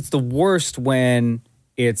 Because it's the worst when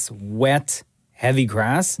it's wet, heavy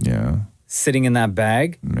grass. Yeah. Sitting in that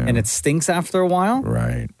bag, and it stinks after a while.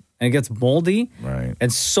 Right. And it gets moldy. Right.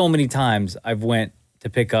 And so many times I've went to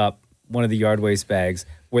pick up one of the yard waste bags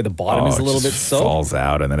where the bottom is a little bit soaked. Falls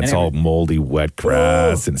out, and then it's all moldy, wet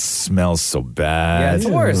grass, and it smells so bad. Yeah, it's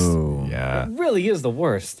the worst. Yeah. It really is the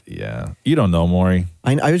worst. Yeah. You don't know, Maurie.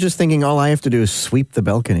 I was just thinking all I have to do is sweep the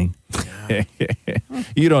balcony.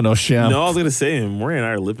 You don't know, Shem. No, I was going to say, Maurie and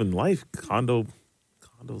I are living life. Condo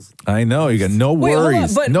I know. You got no Wait, hold on,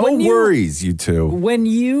 worries. but No when you- worries, you two. When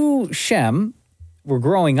you, Shem, were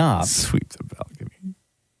growing up, sweep the balcony.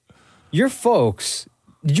 Your folks,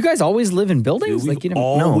 did you guys always live in buildings? We've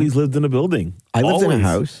always lived in a building. I lived in a Always.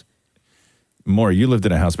 house. Maury, you lived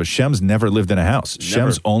in a house, but Shem's never lived in a house.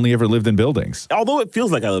 Shem's only ever lived in buildings. Although it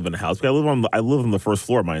feels like I live in a house, because I live on the first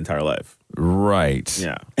floor my entire life. Right.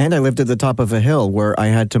 Yeah. And I lived at the top of a hill where I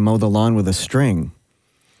had to mow the lawn with a string.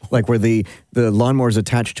 Like where the lawnmower is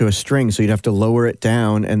attached to a string, so you'd have to lower it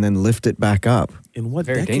down and then lift it back up. In what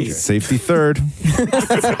Very decade? dangerous. Safety third.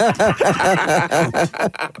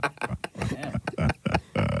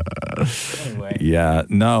 Anyway. Yeah.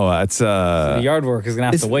 No, it's the yard work is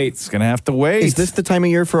going to have to wait. It's going to have to wait. Is this the time of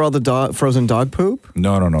year for all the frozen dog poop?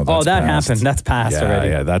 No. Oh, that passed. happened. That's passed Yeah, already.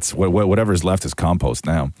 yeah. That's whatever's left is compost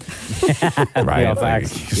now. Right. Yeah, Like,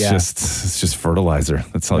 facts. it's Yeah. just fertilizer.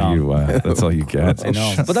 That's all you. That's all you get. I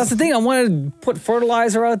know. But that's the thing. I want to put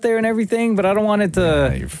fertilizer out there and everything, but I don't want it to.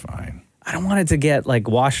 Yeah, you're fine. I don't want it to get like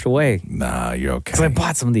washed away. Nah, you're okay. Because I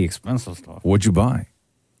bought some of the expensive stuff. What'd you buy?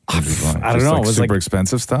 What'd you buy? I don't Just know. Like It was super like-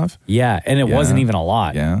 expensive stuff. Yeah, and it Yeah. wasn't even a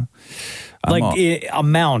lot. Yeah. I'm all-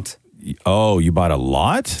 Amount. Oh, you bought a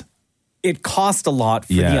lot? It cost a lot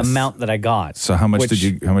for the Yes. amount that I got. So how much which did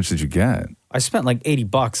you get? I spent like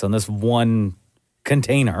 $80 on this one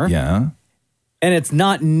container. Yeah. And it's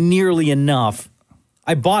not nearly enough.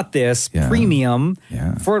 I bought this premium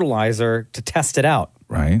fertilizer to test it out.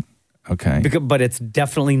 Right. Okay. But it's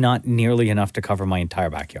definitely not nearly enough to cover my entire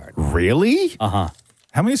backyard. Really? Uh-huh.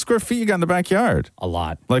 How many square feet you got in the backyard? A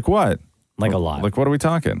lot. Like what? Like a lot. Like what are we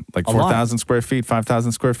talking? Like A lot. 4,000 square feet,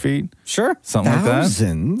 5,000 square feet? Sure. Something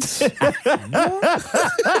Thousands? like that?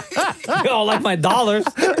 Oh, like my dollars.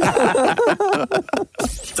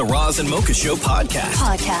 The Roz and Mocha Show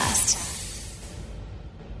podcast.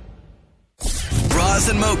 Roz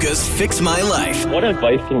and Mocha's Fix My Life. What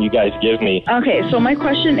advice can you guys give me? Okay, so my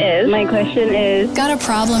question is. Got a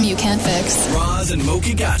problem you can't fix? Roz and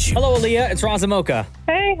Mocha got you. Hello, Aaliyah. It's Roz and Mocha.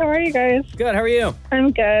 Hey, how are you guys? Good. How are you?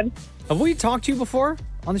 I'm good. Have we talked to you before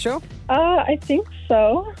on the show? I think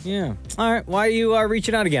so. Yeah. All right. Why are you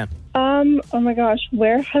reaching out again? Oh my gosh,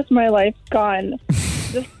 where has my life gone?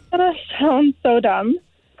 This is gonna sound so dumb,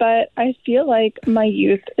 but I feel like my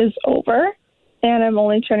youth is over, and I'm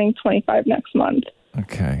only turning 25 next month.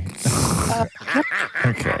 Okay.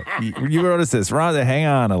 Okay. You wrote us this. Hang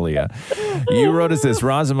on, Aaliyah. You wrote us this.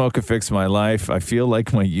 Roz and Mocha fix my life. I feel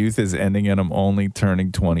like my youth is ending and I'm only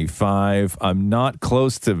turning 25. I'm not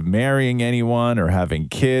close to marrying anyone or having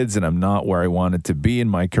kids, and I'm not where I wanted to be in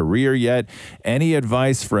my career yet. Any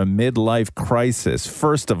advice for a midlife crisis?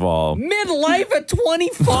 First of all, Midlife at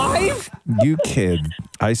 25? you kid.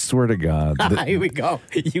 I swear to God. Here we go.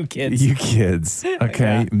 You kids. You kids.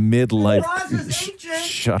 Okay. Midlife.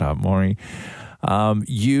 Shut up, Maury.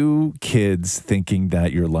 You kids thinking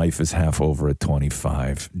that your life is half over at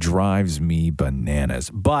 25 drives me bananas,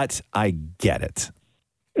 but I get it.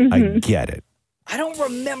 I get it. I don't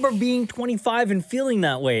remember being 25 and feeling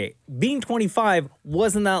that way. Being 25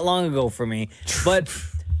 wasn't that long ago for me, but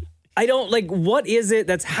I don't what is it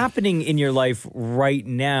that's happening in your life right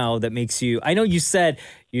now that makes you, I know you said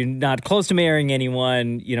you're not close to marrying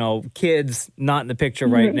anyone, kids not in the picture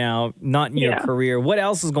right now, not in your career. What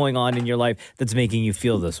else is going on in your life that's making you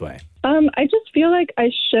feel this way? I just feel like I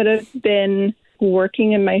should have been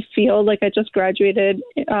working in my field. Like I just graduated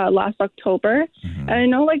last October. And I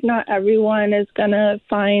know not everyone is going to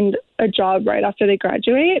find a job right after they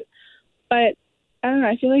graduate, but I don't know.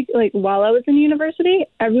 I feel like while I was in university,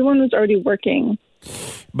 everyone was already working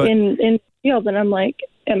in the field. And I'm like,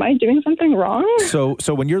 am I doing something wrong? So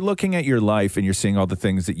when you're looking at your life and you're seeing all the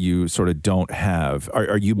things that you sort of don't have,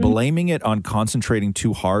 are you blaming it on concentrating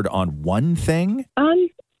too hard on one thing?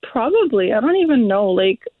 Probably. I don't even know.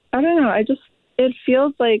 I don't know. It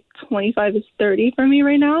feels like 25 is 30 for me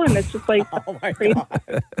right now. And it's just like, oh my God,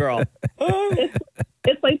 girl.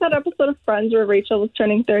 It's like that episode of Friends where Rachel was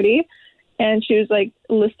turning 30 and she was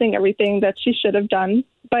listing everything that she should have done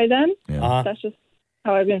by then. Yeah. That's just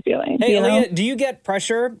how I've been feeling. Hey, you know? Aaliyah, do you get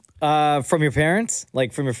pressure from your parents,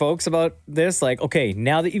 from your folks about this? Okay,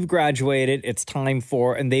 now that you've graduated, it's time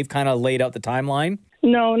for, and they've kind of laid out the timeline?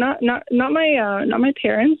 No, not my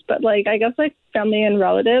parents, but I guess family and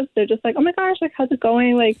relatives. They're just oh my gosh, how's it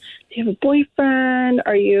going? Do you have a boyfriend?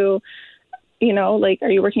 Are you, are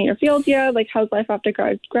you working in your field yet? How's life after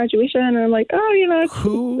graduation? And I'm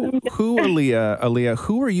who, Aaliyah,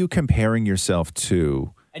 who are you comparing yourself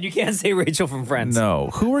to? And you can't say Rachel from Friends. No.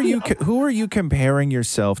 Who are you comparing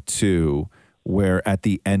yourself to where at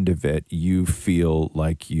the end of it you feel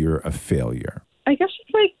like you're a failure? I guess just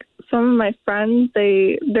some of my friends,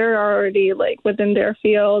 they're already like within their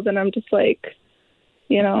field, and I'm just like,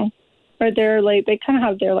 you know, or they're like, they kind of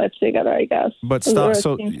have their lives together, I guess. But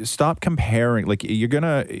stop comparing. Like you're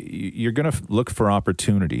gonna look for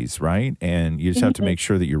opportunities, right? And you just have to make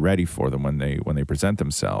sure that you're ready for them when they present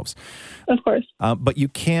themselves. Of course. But you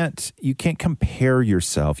can't compare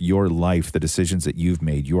yourself, your life, the decisions that you've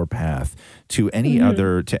made, your path to any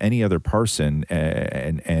other person,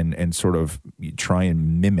 and sort of try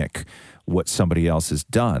and mimic what somebody else has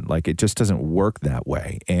done. Like it just doesn't work that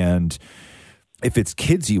way. And if it's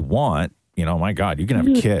kids you want, you know, my God, you can have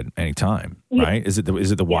a kid anytime, right? Is it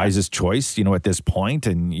the wisest choice, you know, at this point?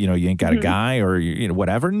 And, you know, you ain't got a guy or, you know,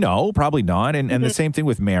 whatever. No, probably not. And the same thing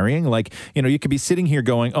with marrying. Like, you know, you could be sitting here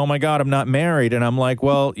going, oh my God, I'm not married. And I'm like,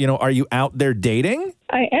 well, you know, are you out there dating?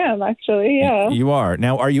 I am actually, yeah. You are.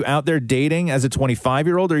 Now, are you out there dating as a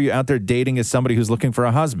 25-year-old or are you out there dating as somebody who's looking for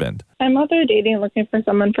a husband? I'm out there dating, looking for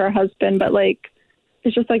someone for a husband, but like,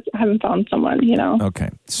 it's just like I haven't found someone, you know. Okay,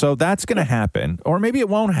 so that's going to happen, or maybe it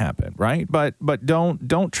won't happen, right? But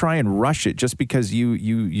don't try and rush it just because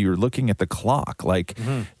you're looking at the clock. Like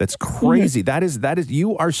that's crazy. That is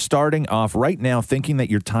you are starting off right now thinking that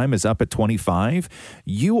your time is up at 25.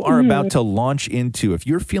 You are about to launch into, if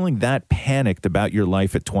you're feeling that panicked about your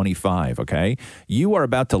life at 25, okay, you are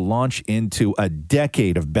about to launch into a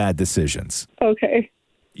decade of bad decisions. Okay.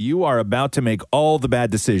 You are about to make all the bad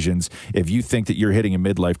decisions if you think that you're hitting a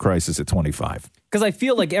midlife crisis at 25. Because I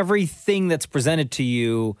feel like everything that's presented to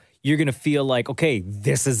you, you're going to feel like, okay,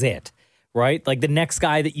 this is it, right? Like the next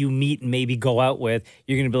guy that you meet and maybe go out with,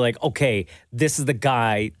 you're going to be like, okay, this is the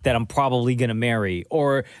guy that I'm probably going to marry.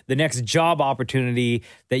 Or the next job opportunity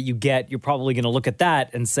that you get, you're probably going to look at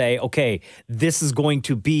that and say, okay, this is going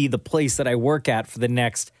to be the place that I work at for the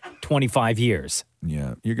next 25 years.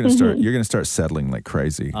 Yeah, you're gonna start. You're gonna start settling like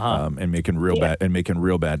crazy, and making real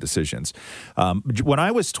bad decisions. When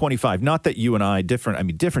I was 25, not that you and I different. I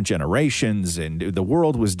mean, different generations, and the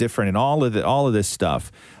world was different, and all of this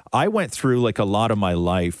stuff. I went through like a lot of my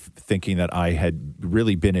life thinking that I had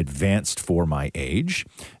really been advanced for my age.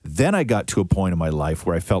 Then I got to a point in my life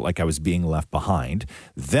where I felt like I was being left behind.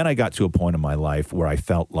 Then I got to a point in my life where I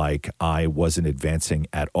felt like I wasn't advancing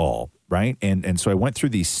at all. Right. And so I went through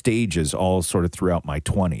these stages all sort of throughout my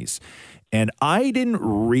 20s. And I didn't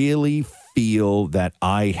really feel that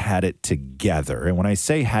I had it together. And when I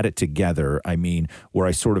say had it together, I mean where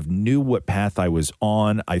I sort of knew what path I was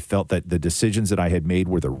on. I felt that the decisions that I had made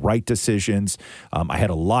were the right decisions. I had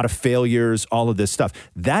a lot of failures, all of this stuff.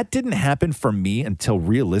 That didn't happen for me until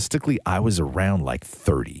realistically I was around like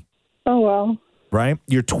 30. Oh, wow. Right?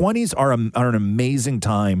 Your 20s are an amazing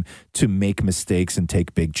time to make mistakes and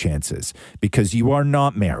take big chances because you are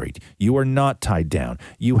not married. You are not tied down.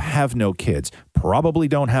 You have no kids, probably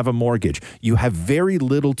don't have a mortgage. You have very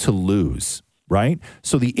little to lose, right?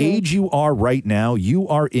 So the age you are right now, you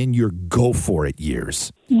are in your go for it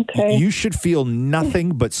years. Okay. You should feel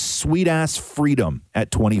nothing but sweet ass freedom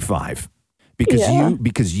at 25.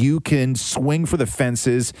 Because you can swing for the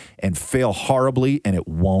fences and fail horribly and it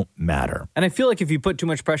won't matter. And I feel like if you put too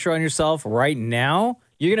much pressure on yourself right now,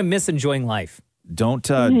 you're going to miss enjoying life. Don't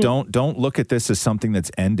look at this as something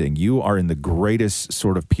that's ending. You are in the greatest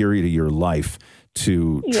sort of period of your life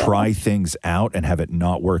to try things out and have it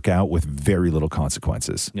not work out with very little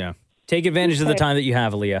consequences. Yeah. Take advantage of the time that you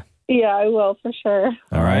have, Aaliyah. Yeah, I will for sure.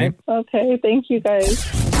 All right. Okay, thank you guys.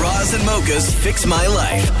 Roz and Mocha's Fix My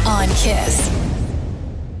Life on Kiss.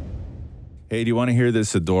 Hey, do you want to hear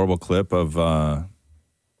this adorable clip of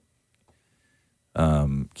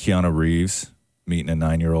Keanu Reeves meeting a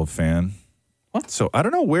 9-year-old fan? What? So I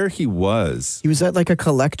don't know where he was. He was at like a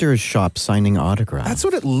collector's shop signing autographs. That's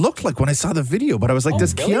what it looked like when I saw the video. But I was like,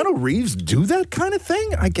 does really? Keanu Reeves do that kind of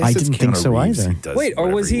thing? I guess I it's didn't Keanu think so Reeves. either. Wait, or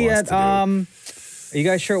was he at are you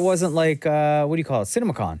guys sure it wasn't like what do you call it?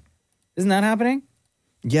 CinemaCon? Isn't that happening?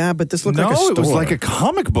 Yeah, but this looked like a store. No, it was like a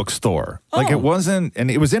comic book store. Like it wasn't, and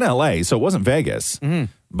it was in LA, so it wasn't Vegas. Mm-hmm.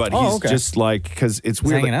 But he's just like, because it's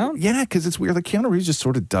weird. Hanging out? Yeah, because it's weird. Like Keanu Reeves just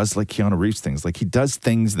sort of does like Keanu Reeves things. Like he does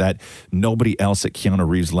things that nobody else at Keanu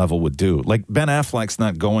Reeves' level would do. Like Ben Affleck's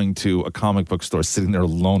not going to a comic book store, sitting there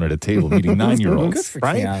alone at a table meeting 9-year-olds. Good for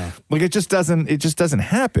right? Keanu. Like it just doesn't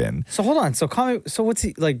happen. So hold on. So what's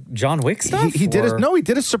he like? John Wick stuff? He did he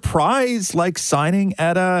did a surprise like signing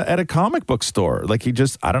at a comic book store. Like he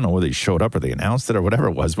just, I don't know whether he showed up or they announced it or whatever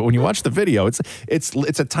it was. But when you watch the video,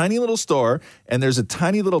 it's a tiny little store and there's a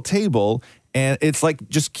tiny tiny little table. And it's like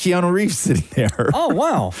just Keanu Reeves sitting there. Oh,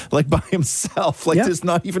 wow. Like by himself. Like there's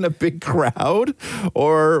not even a big crowd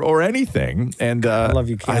or anything. And I love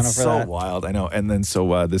you, Keanu, it's for so that. wild. I know. And then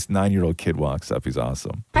so this 9-year-old kid walks up. He's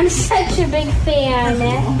awesome. I'm such a big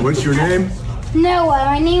fan. What's your name? Noah.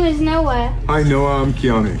 My name is Noah. Hi, Noah. I'm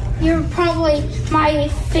Keanu. You're probably my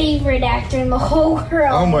favorite actor in the whole world.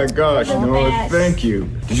 Oh my gosh, You're the Noah, best. thank you.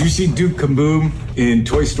 Did you see Duke Kaboom in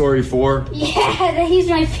Toy Story 4? Yeah, he's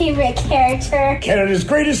my favorite character. Canada's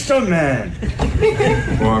greatest stuntman.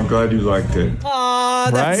 Well, I'm glad you liked it. Aw,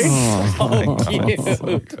 that's Right? so cute. It's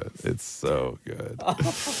so good. It's so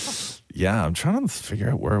good. Yeah, I'm trying to figure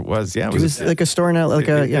out where it was. Yeah, It was like a store in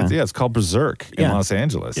it's called Berserk in Yeah. Los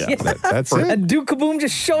Angeles. Yeah. That's it. And Duke Kaboom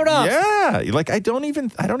just showed up. Yeah, like I don't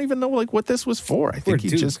even know like what this was for. I think he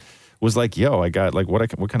just was like, "Yo, I got like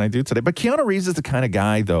what can I do today?" But Keanu Reeves is the kind of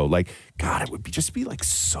guy though. Like, God, it would be like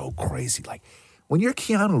so crazy. Like when you're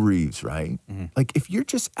Keanu Reeves, right? Like if you're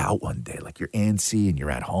just out one day, like you're antsy and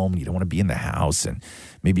you're at home, and you don't want to be in the house, and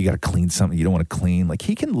maybe you got to clean something you don't want to clean. Like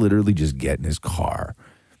he can literally just get in his car,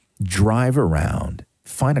 drive around,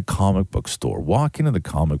 find a comic book store, walk into the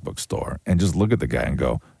comic book store, and just look at the guy and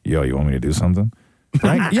go, "Yo, you want me to do something?"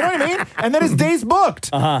 Right? You know what I mean? And then his day's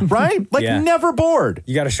booked. Right? Like never bored.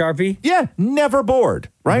 You got a Sharpie? Yeah, never bored.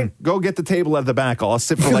 Right? Go get the table at the back. I'll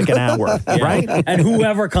sit for like an hour. Yeah. Right? And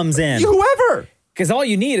whoever comes in. Whoever. Because all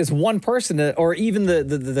you need is one person or even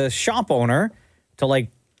the shop owner to like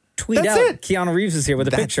tweet That's out it. Keanu Reeves is here with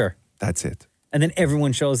a picture. That's it. And then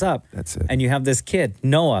everyone shows up. That's it. And you have this kid,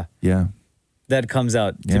 Noah, Yeah. that comes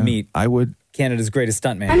out to meet Canada's greatest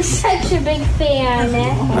stuntman. I'm such a big fan.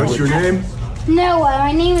 What's your name? Noah.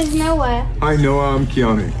 My name is Noah. Hi, Noah. I'm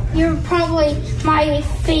Keanu. You're probably my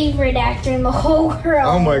favorite actor in the whole world.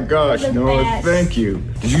 Oh my gosh, You're the Noah, best. thank you.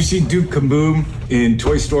 Did you see Duke Kaboom in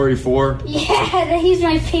Toy Story 4? Yeah, he's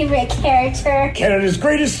my favorite character. Canada's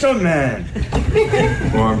greatest stuntman.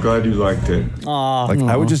 Well, I'm glad you liked it. Like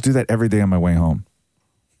I would just do that every day on my way home.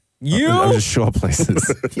 I would just show up places.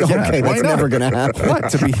 Okay, why that's not? never going to happen.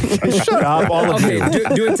 What? To be shut up, all of Okay,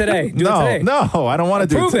 you. do it today. Do it today. No, I don't want to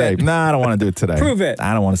do Prove it today. it. No, I don't want to do it today. Prove it.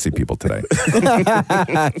 I don't want to see people today.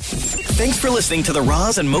 Thanks for listening to the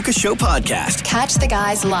Roz and Mocha Show podcast. Catch the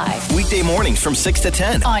guys live Weekday mornings from 6 to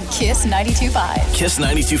 10. on Kiss 92.5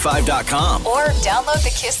 Kiss925.com. or download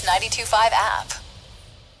the Kiss 92.5 app.